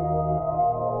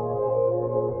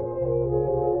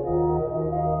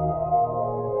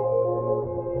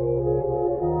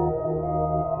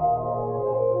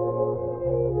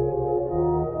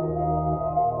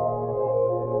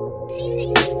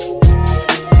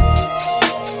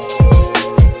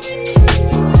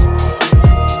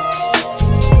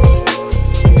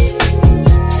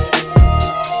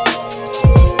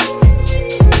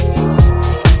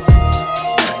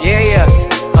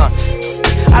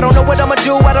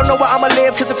 I don't know where I'ma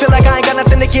live, cause I feel like I ain't got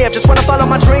nothing to give. Just wanna follow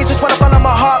my dreams, just wanna follow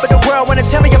my heart. But the world wanna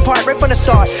tear me apart right from the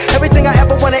start. Everything I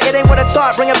ever wanted, it ain't what I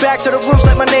thought. Bring it back to the roots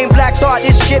like my name Black thought.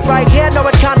 This shit right here, no,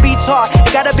 it can't be taught.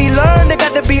 It gotta be learned, it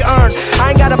got to be earned.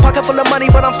 I ain't got a pocket full of money,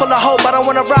 but I'm full of hope. I don't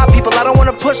wanna rob people, I don't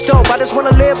wanna push dope. I just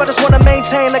wanna live, I just wanna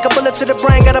maintain. Like a bullet to the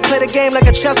brain, gotta play the game like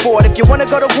a chessboard. If you wanna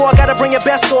go to war, gotta bring your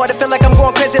best sword. I feel like I'm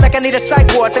going crazy, like I need a psych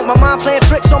ward. Think my mind playing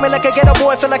tricks on me like a ghetto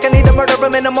boy. Feel like I need to murder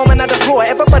him in the moment I deploy.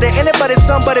 Everybody, anybody,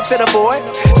 somebody fit a boy.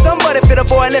 Somebody fit a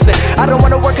boy. Listen, I don't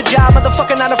wanna work a job,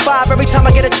 motherfucking 9 to 5. Every time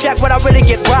I get a check, what I really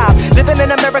get robbed. Living in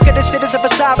America, this shit is a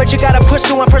facade, but you gotta push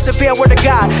through and persevere, word to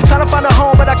God. Trying to find a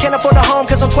home, but I can't afford a home,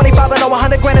 cause I'm 25 and owe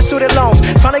 100 grand in student loans.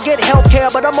 Trying to get health care,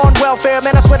 but I'm on welfare.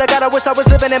 Man, I swear to God, I wish I was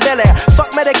living in Bel Air.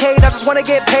 Fuck Medicaid, I just wanna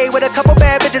get paid with a couple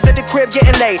bad bitches at the crib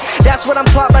getting laid. That's what I'm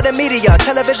taught by the media.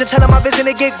 Television telling my vision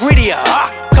to get greedier.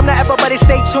 Come now, everybody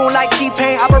stay tuned like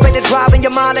T-Pain. Operate the drive in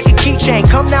your mind like a keychain.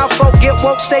 Come now, folk, get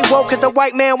woke, stay woke, cause the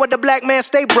white man with the black man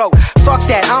stay broke. Fuck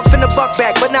that, I'm finna buck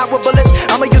back, but not with bullets.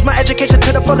 I'ma use my education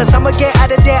to the fullest. I'ma get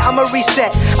out of there, I'ma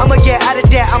reset. I'ma get out of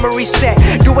there, I'ma reset.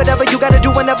 Do whatever you gotta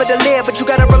do whenever to live, but you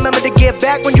gotta remember to get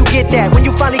back when you get that. When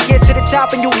you finally get to the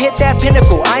top and you hit that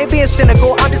pinnacle. I ain't being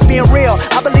cynical, I'm just being real.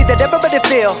 I believe that everybody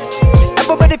feel.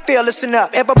 Everybody feel, listen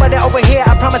up. Everybody over here,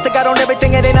 I promise to God on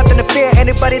everything, it ain't nothing to fear.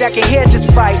 Anybody that can hear,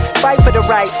 just fight. Fight for the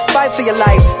right, fight for your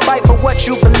life. Fight for what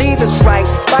you believe is right.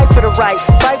 Fight for the right,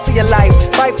 fight for your life.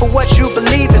 Fight for what you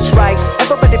believe is right.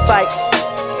 Everybody fight.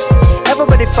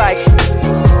 Everybody fight.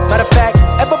 Matter of fact,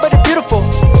 everybody beautiful.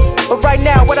 But right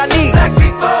now, what I need, black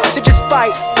people, to just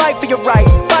fight. Fight for your right,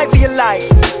 fight for your life.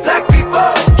 Black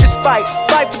people, just fight.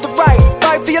 Fight for the right,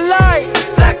 fight for your life.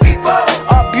 Black people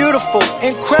are beautiful,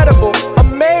 incredible,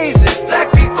 amazing.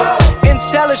 Black people,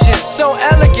 intelligent, so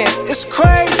elegant, it's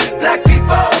crazy. Black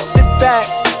people, sit back,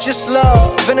 just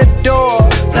love and adore.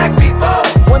 Black people,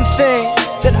 one thing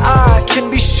that I can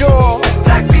be sure.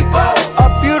 Black people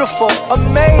are beautiful,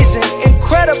 amazing,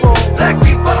 incredible. Black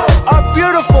people are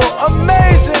beautiful,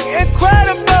 amazing,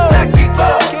 incredible. Black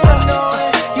people, get up,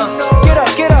 you know, get up,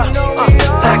 get up.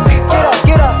 Black people, get up,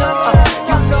 get up.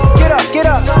 Get up, get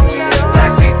up.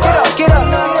 Black people, get up, get up.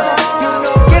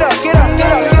 Get up, get up,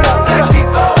 get up, get up. Black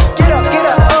people, get up, get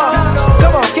up.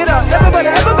 Come on, get up, everybody,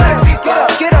 everybody. Get up,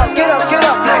 get up, get up, get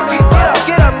up. Black people,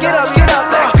 get up, get up, get up.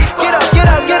 Get up, get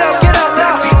up, get up, get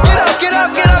up. Get up, get up,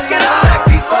 get up, get up. Black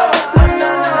people,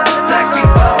 black people, black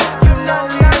people,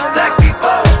 black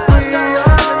people, black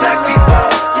people,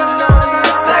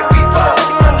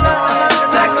 black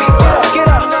people, get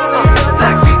up, black people, get up,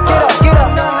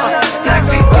 black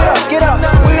people, get up,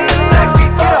 black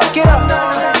people, get up,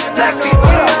 black people,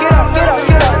 get up, get up,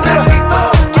 get up, get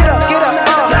up, get up, get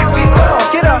up, black people,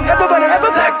 get up, everybody,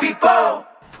 everybody, black people.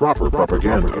 Proper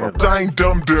propaganda. Dang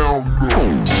dumb down.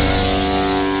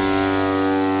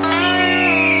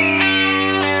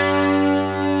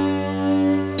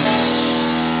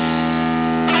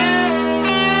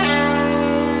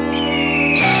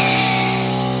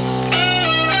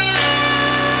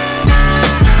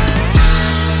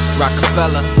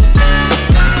 Rockefeller.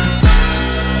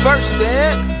 First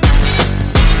then.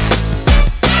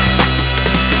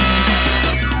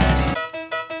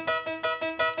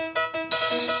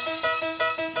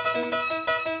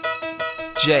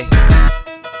 J.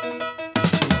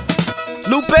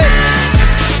 Lupe.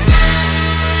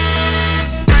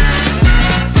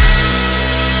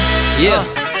 Yeah.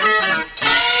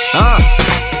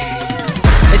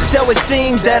 And so it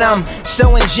seems that I'm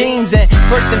sewing jeans, and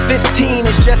first and 15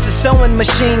 is just a sewing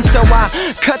machine. So I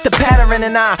cut the pattern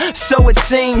and I sew it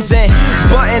seams, and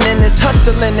buttoning is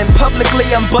hustling, and publicly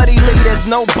I'm Buddy Lee. There's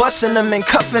no busting them and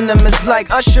cuffing them. It's like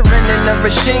ushering in a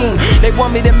regime. They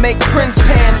want me to make Prince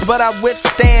pants, but I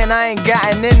withstand. I ain't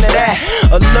gotten into that.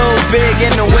 A little big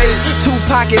in the waist, 2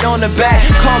 pocket on the back.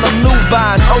 Call them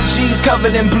Levi's, OGs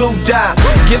covered in blue dye.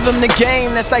 Give them the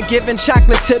game, that's like giving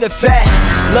chocolate to the fat.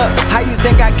 Look, how you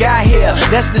think I got here?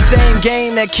 That's the same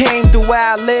game that came through where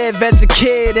I live as a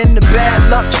kid, in the bad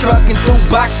luck truck and threw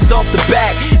boxes off the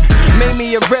back. Made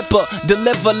me a ripper,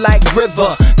 deliver like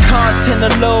river. Content a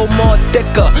little more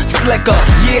thicker, slicker,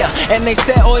 yeah. And they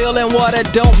said oil and water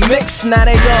don't mix. Now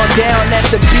they all down at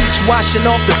the beach washing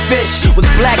off the fish. Was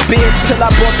Blackbeards till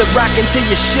I brought the rock into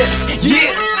your ships,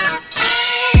 yeah.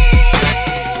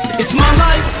 It's my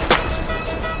life.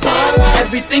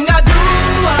 Everything I do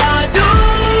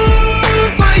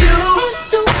for you.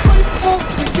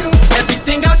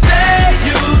 Everything I say,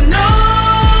 you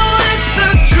know it's the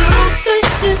truth.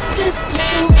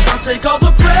 I'll take all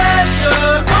the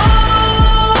pressure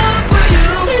off for you.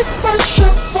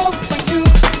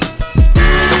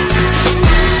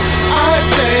 I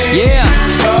take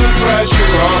the pressure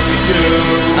off of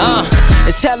you.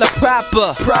 It's hella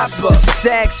proper.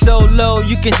 Sag so low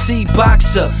you can see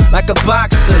boxer like a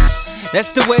boxer's.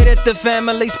 That's the way that the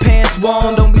family's pants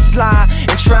worn. Don't be sly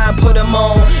and try and put them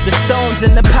on. The stones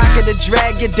in the pocket to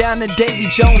drag you down to Davy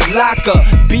Jones' locker.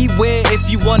 Beware if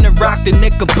you wanna rock the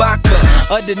Knickerbocker.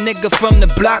 Other nigga from the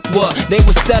block were, they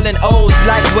was selling O's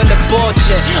like Will of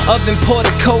Fortune. Of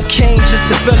imported cocaine just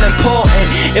to feel important.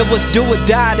 It was do or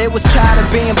die, they was tired of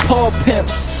being poor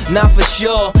pimps. Not for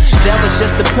sure, that was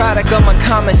just the product of my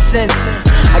common sense.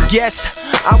 I guess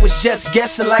I was just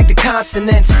guessing like the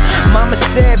consonants. Mama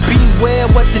said beware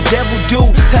what the devil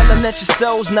do. Tell him that your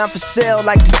soul's not for sale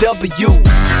like the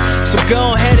W's. So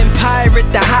go ahead and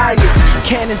pirate the Hyatts.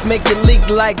 Cannons make it leak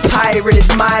like pirated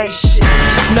my shit.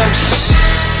 It's no shh,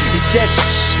 it's just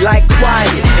shh, like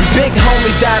quiet. And big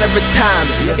homies out of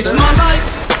retirement. Yes, it's my life.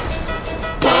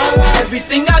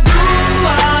 Everything I do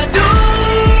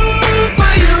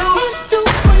for you.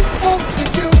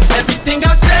 Everything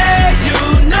I say, you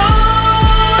know.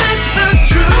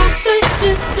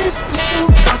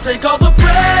 I'll take all the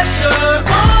pressure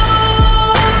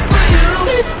off for you.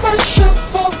 Take pressure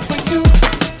off for you.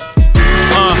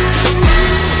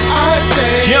 I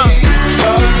take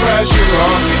the pressure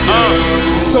off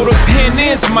for you. So the pen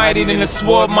is mighty than the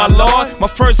sword, my lord. My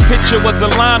first picture was a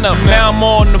lineup, now I'm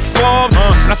on the Forbes.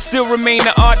 And I still remain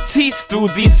an artiste through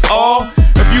these all.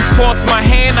 If you force my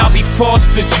hand, I'll be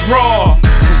forced to draw.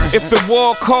 If the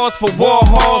war calls for war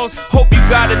halls, hope you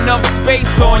got enough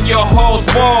space on your hall's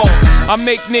walls. I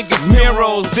make niggas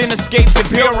mirrors, then escape the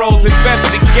bureau's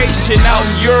investigation out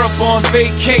in Europe on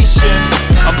vacation.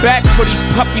 I'm back for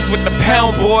these puppies with the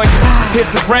pound boy.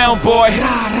 Here's a round boy.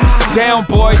 Down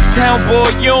boy, sound boy,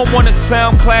 you don't wanna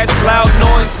sound clash, loud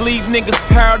noise, leave niggas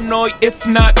paranoid, if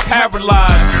not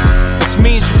paralyzed. Which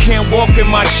means you can't walk in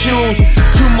my shoes.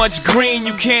 Too much green,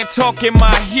 you can't talk in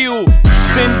my hue.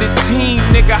 Extended team,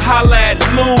 nigga, holla at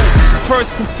Lou.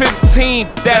 1st and 15th,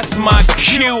 that's my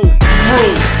cue.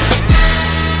 Through.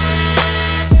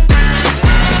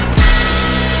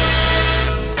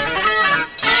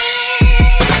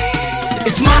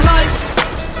 It's my life.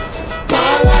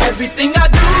 Everything I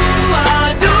do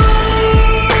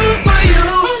for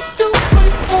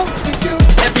you.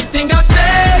 Everything I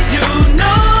say, you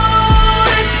know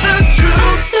it's the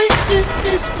truth.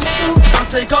 I'll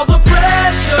take all the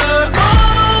pressure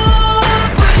off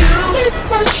for you. Take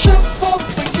pressure off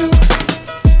for you.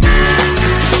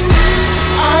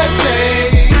 I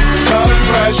take the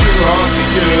pressure off for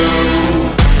you.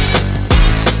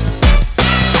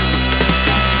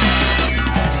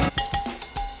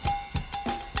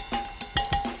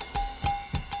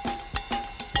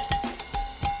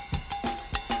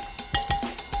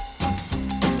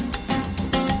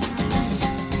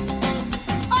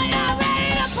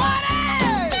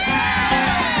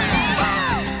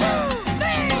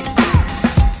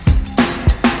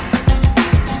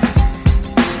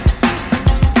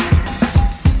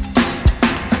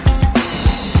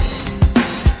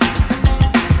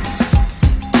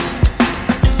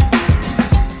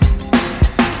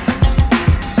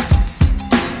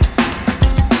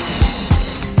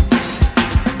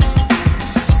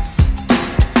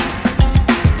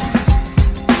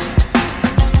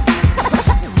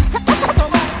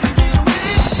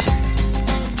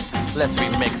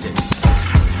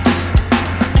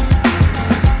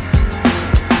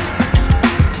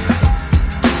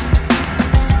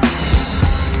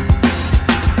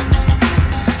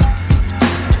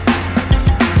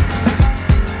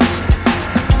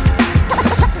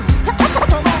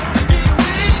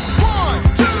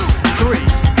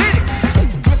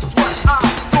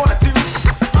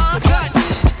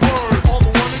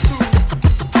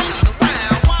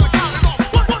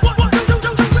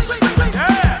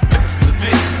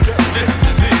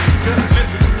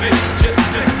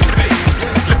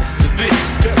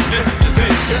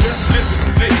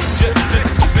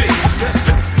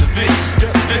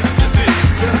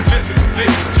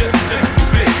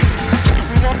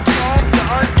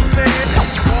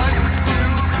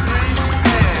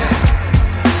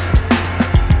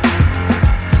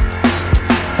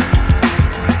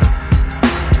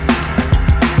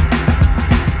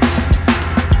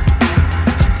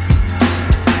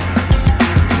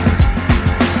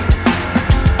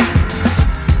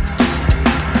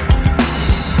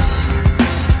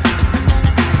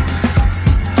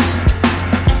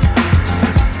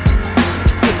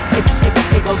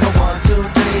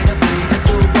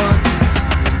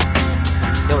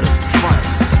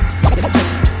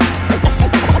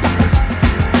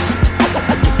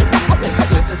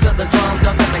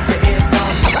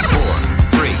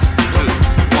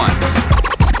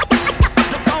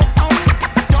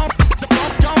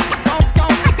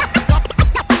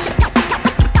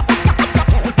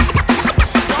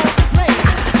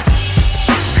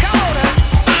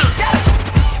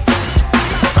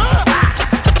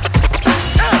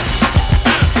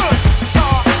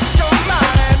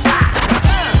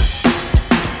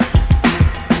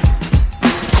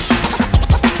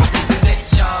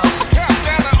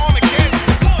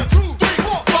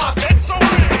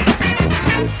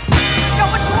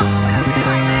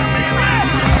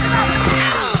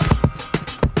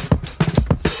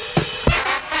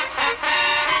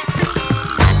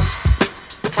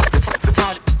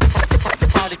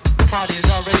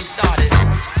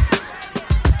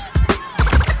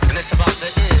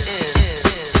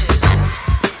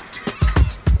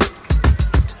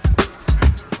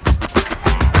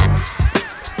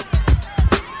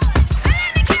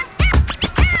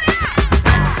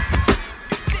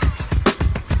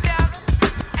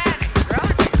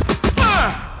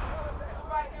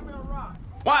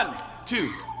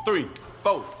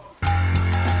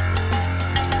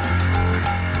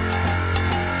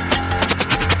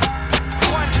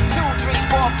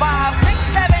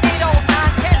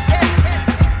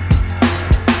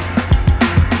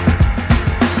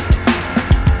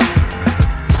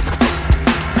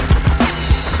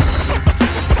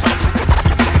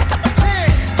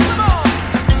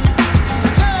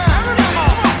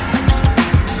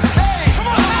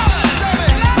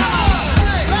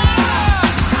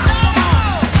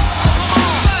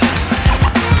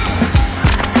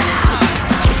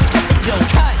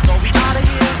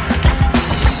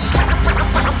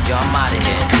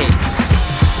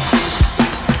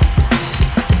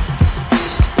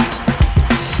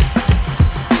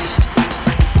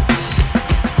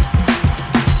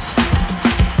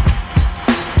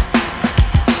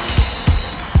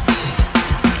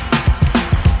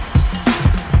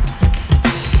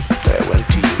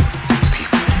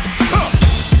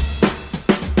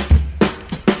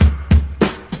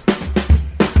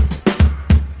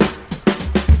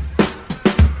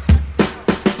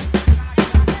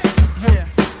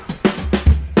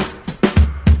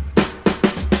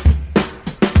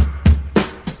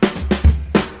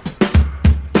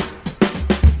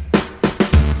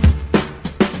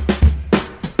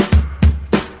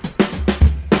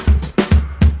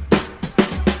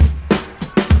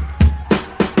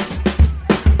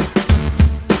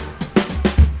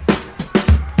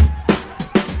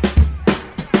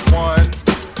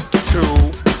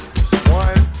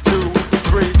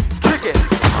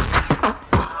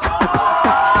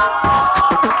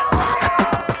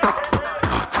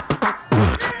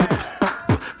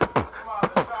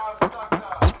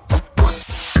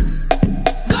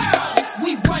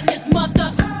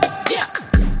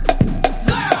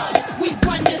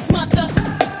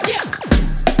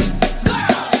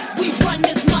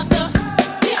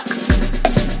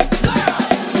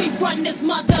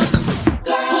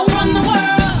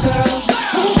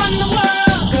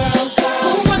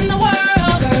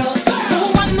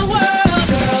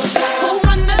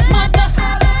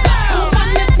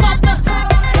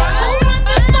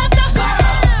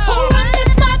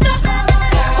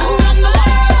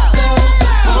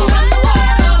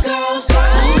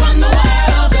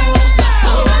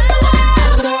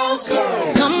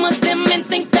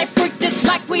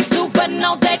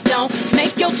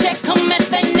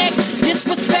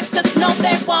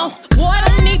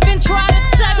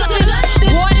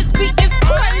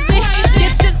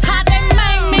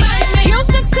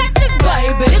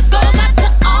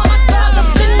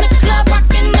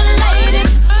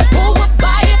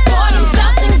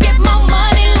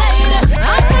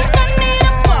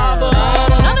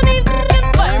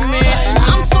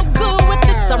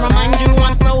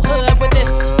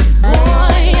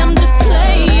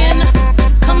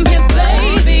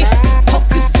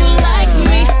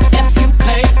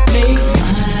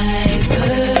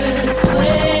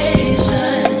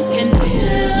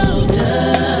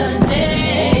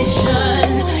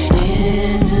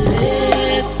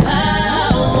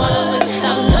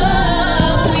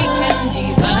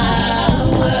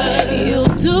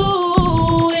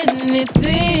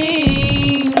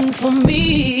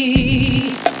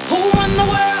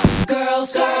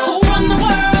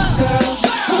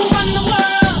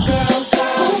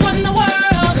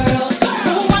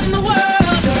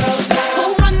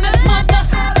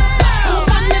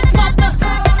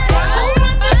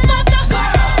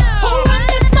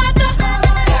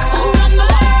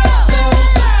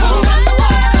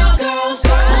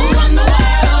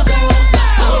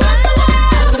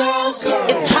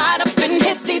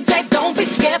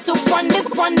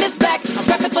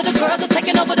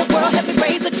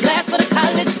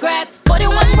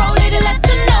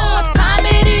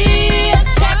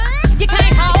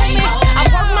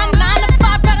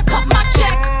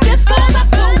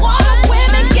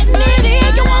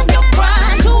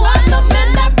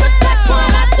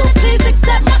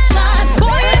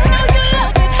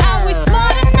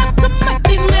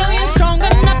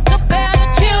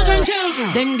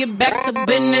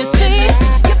 witnesses.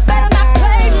 You better not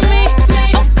play me.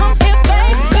 Oh, come here,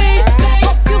 baby.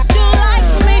 Hope you still like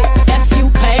me if you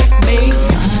pay me.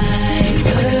 My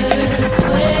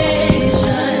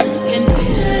persuasion can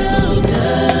build a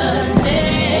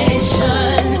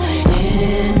nation.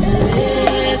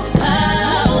 Endless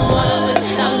power.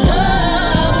 Without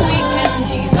love, we can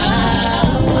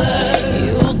devour.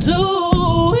 You'll do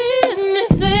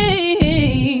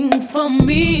anything for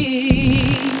me.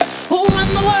 Who run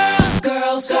the world?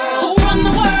 Girls. Who run the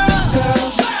world?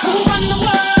 Girls. Who run the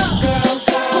world? Girls.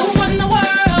 Who run the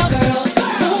world? Girls.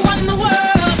 Who run the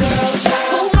world? Girls.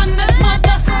 Who run this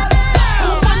mother?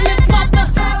 Who run this mother?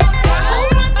 Who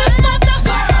run this mother?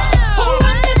 Who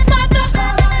run this mother?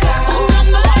 Who run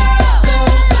the world?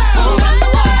 Girls. Who run the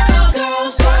world?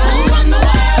 Girls. Who run the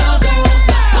world? Girls.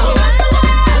 Who run the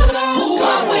world? Who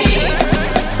are we?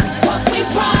 What we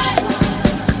pride?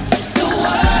 The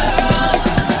world.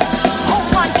 Who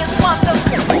run this mother?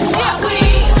 Who are we?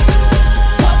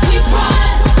 What we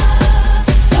pride?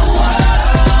 The world.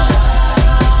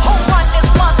 Who run this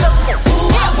mother? Who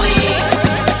are we?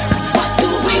 What do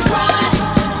we pride?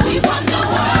 We run the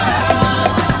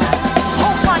world. Who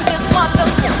run this mother?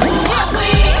 Who are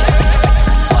we?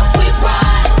 What we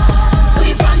pride? We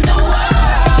run the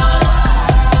world.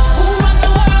 Who run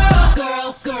the world?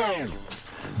 Girls.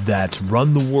 That's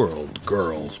Run the World,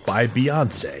 Girls by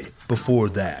Beyonce. Before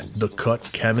that, the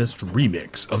Cut Chemist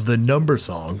remix of the Number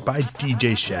Song by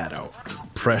DJ Shadow.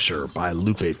 Pressure by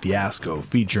Lupe Fiasco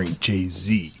featuring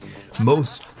Jay-Z.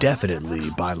 Most Definitely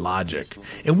by Logic.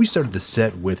 And we started the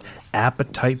set with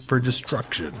Appetite for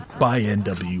Destruction by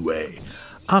NWA.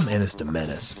 I'm Ennis the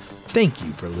Menace. Thank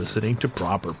you for listening to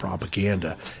Proper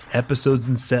Propaganda. Episodes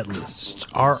and set lists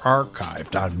are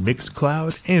archived on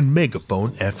Mixcloud and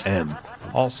Megaphone FM.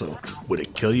 Also, would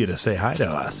it kill you to say hi to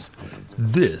us?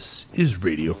 This is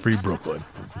Radio Free Brooklyn.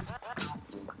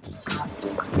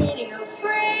 Radio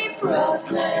Free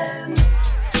Brooklyn.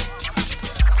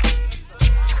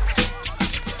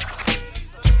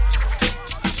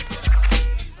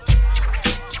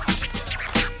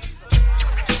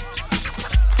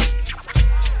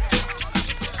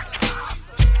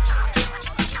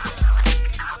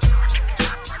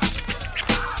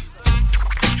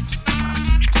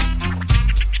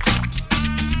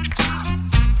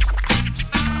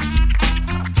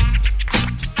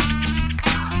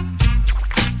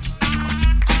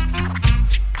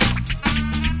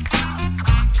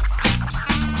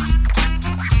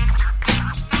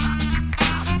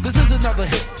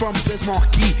 From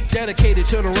Bismarcky, dedicated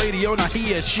to the radio, now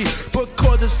he and she,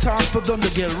 because it's time for them to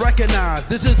get recognized.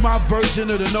 This is my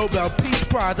version of the Nobel Peace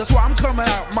Prize. That's why I'm coming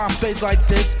out my face like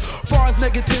this. Far as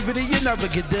negativity, you never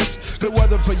get this. If it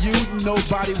wasn't for you,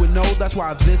 nobody would know. That's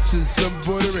why this is something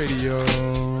for the radio.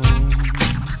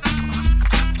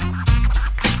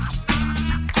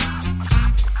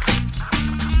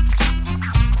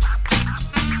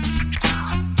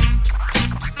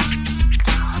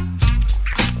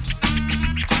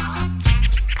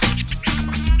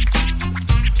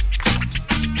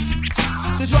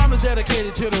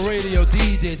 Dedicated to the radio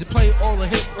DJs to play all the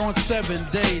hits on 7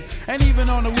 days. And even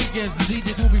on the weekends, the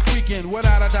DJs will be freaking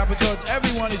without a doubt, because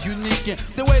everyone is unique in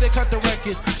the way they cut the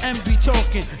records and be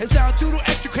talking. It sounds doodle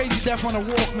extra crazy deaf on a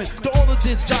Walkman. To all the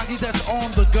disc jockeys that's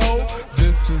on the go,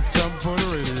 this is something for the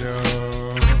radio.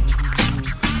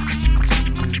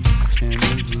 And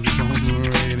this is on the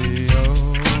radio.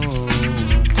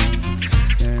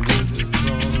 And this is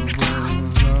on the radio.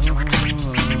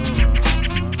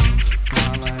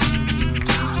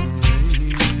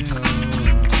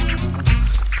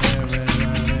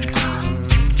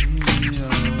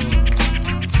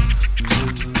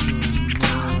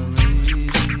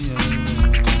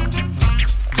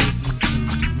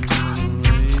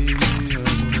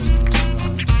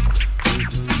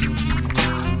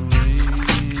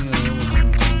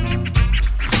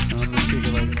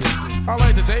 I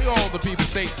like to thank all the people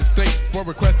state to state for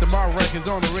requesting my records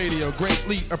on the radio.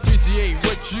 Greatly appreciate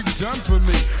what you've done for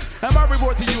me. And my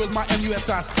reward to you is my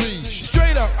MUSIC.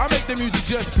 Straight up, I make the music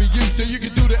just for you, so you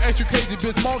can do the extra crazy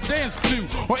Bismarck dance too,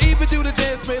 or even do the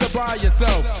dance made up by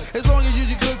yourself, as long as you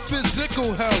use your good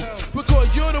physical health. Because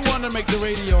you're the one to make the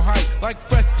radio hype, like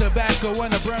fresh tobacco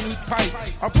and a brand new pipe.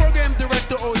 Our program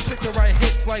director always pick the right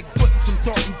hits, like putting some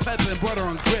salt and pepper and butter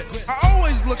on grits. I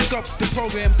always look up the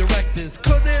program directors,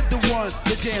 cause they're the ones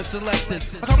the jam selected.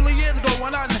 A couple of years ago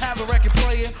when I didn't have a record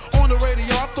playing on the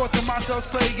radio, I thought to myself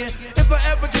saying, if I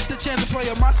ever get the chance to play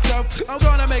on my stuff, I'm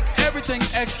gonna make everything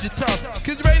extra tough.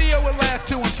 Cause radio will last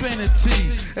to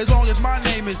infinity. As long as my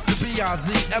name is the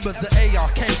B-I-Z, Ebbers the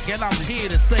A-R-K, and I'm here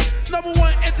to say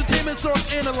 #1 entertainment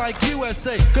source in it like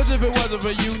USA. Cause if it wasn't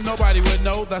for you, nobody would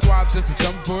know. That's why this is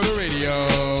something for the radio.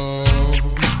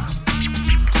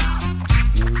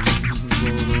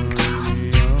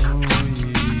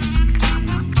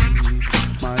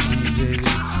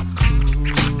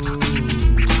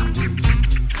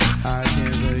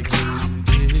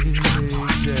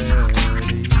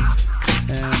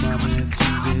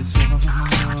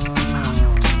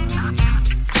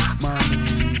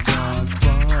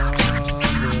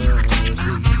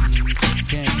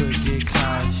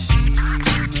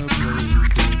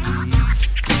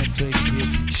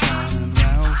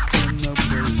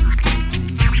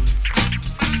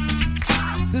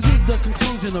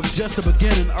 Of just the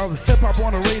beginning of hip-hop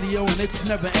on the radio and its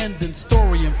never-ending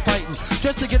story and fighting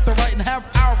just to get the right and have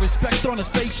our respect on a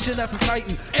station that's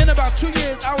exciting. In about 2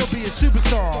 years I will be a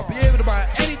superstar, be able to buy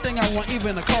anything I want,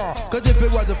 even a car. Cause if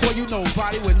it wasn't for you,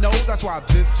 nobody would know. That's why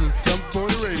this is something for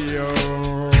the radio.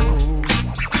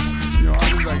 You know, I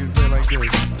think I can say it like this.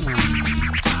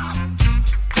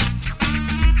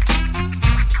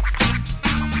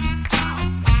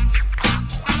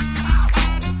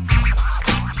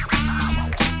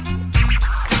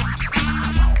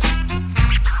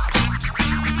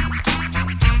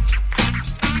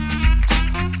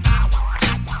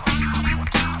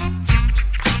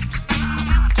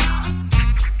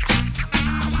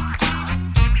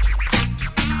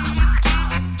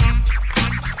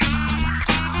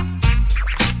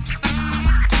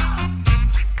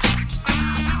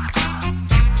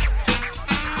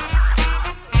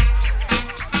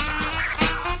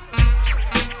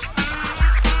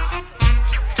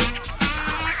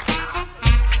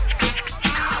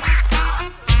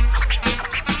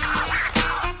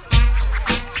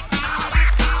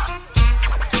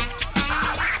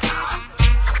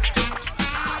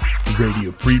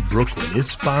 Radio Free Brooklyn is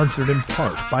sponsored in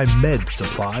part by Med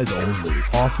Supplies Only,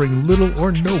 offering little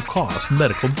or no cost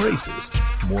medical braces.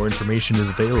 More information is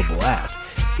available at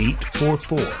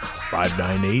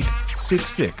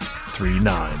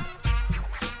 844-598-6639.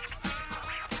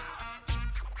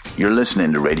 You're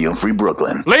listening to Radio Free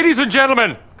Brooklyn. Ladies and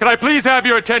gentlemen, can I please have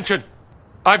your attention?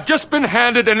 I've just been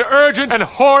handed an urgent and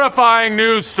horrifying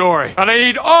news story, and I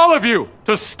need all of you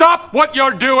to stop what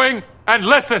you're doing and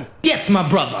listen. Yes, my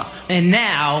brother. And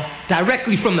now,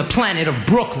 directly from the planet of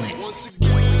Brooklyn.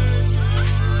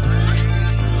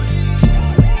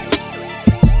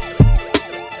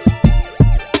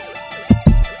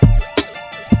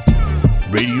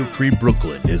 Radio Free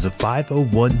Brooklyn is a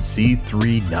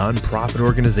 501c3 nonprofit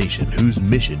organization whose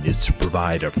mission is to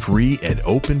provide a free and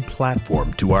open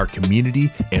platform to our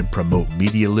community and promote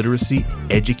media literacy,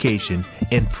 education,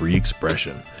 and free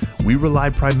expression. We rely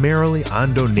primarily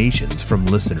on donations from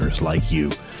listeners like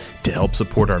you. To help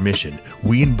support our mission,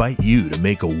 we invite you to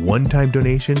make a one-time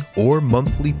donation or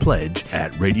monthly pledge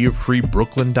at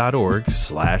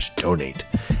radiofreebrooklyn.org/donate.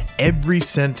 Every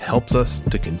cent helps us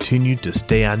to continue to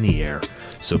stay on the air.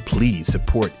 So please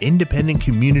support independent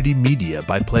community media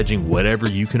by pledging whatever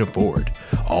you can afford.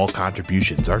 All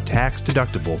contributions are tax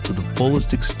deductible to the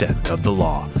fullest extent of the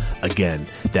law. Again,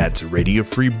 that's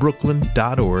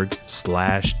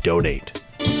radiofreebrooklyn.org/donate.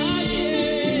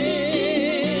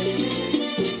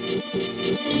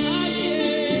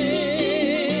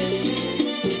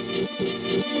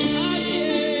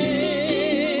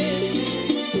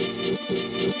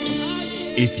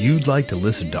 If you'd like to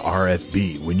listen to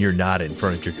RFB when you're not in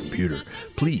front of your computer,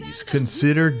 please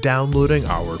consider downloading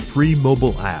our free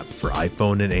mobile app for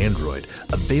iPhone and Android,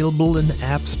 available in the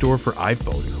App Store for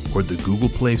iPhone or the Google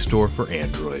Play Store for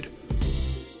Android.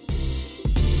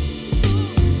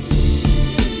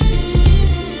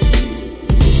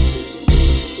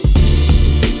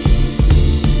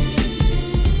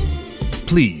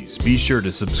 Please be sure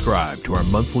to subscribe to our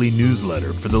monthly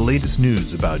newsletter for the latest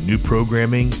news about new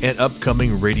programming and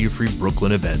upcoming Radio Free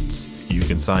Brooklyn events. You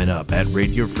can sign up at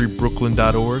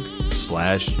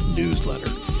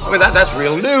radiofreebrooklyn.org/newsletter. I mean, that's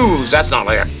real news. That's not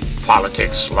like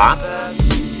politics slop.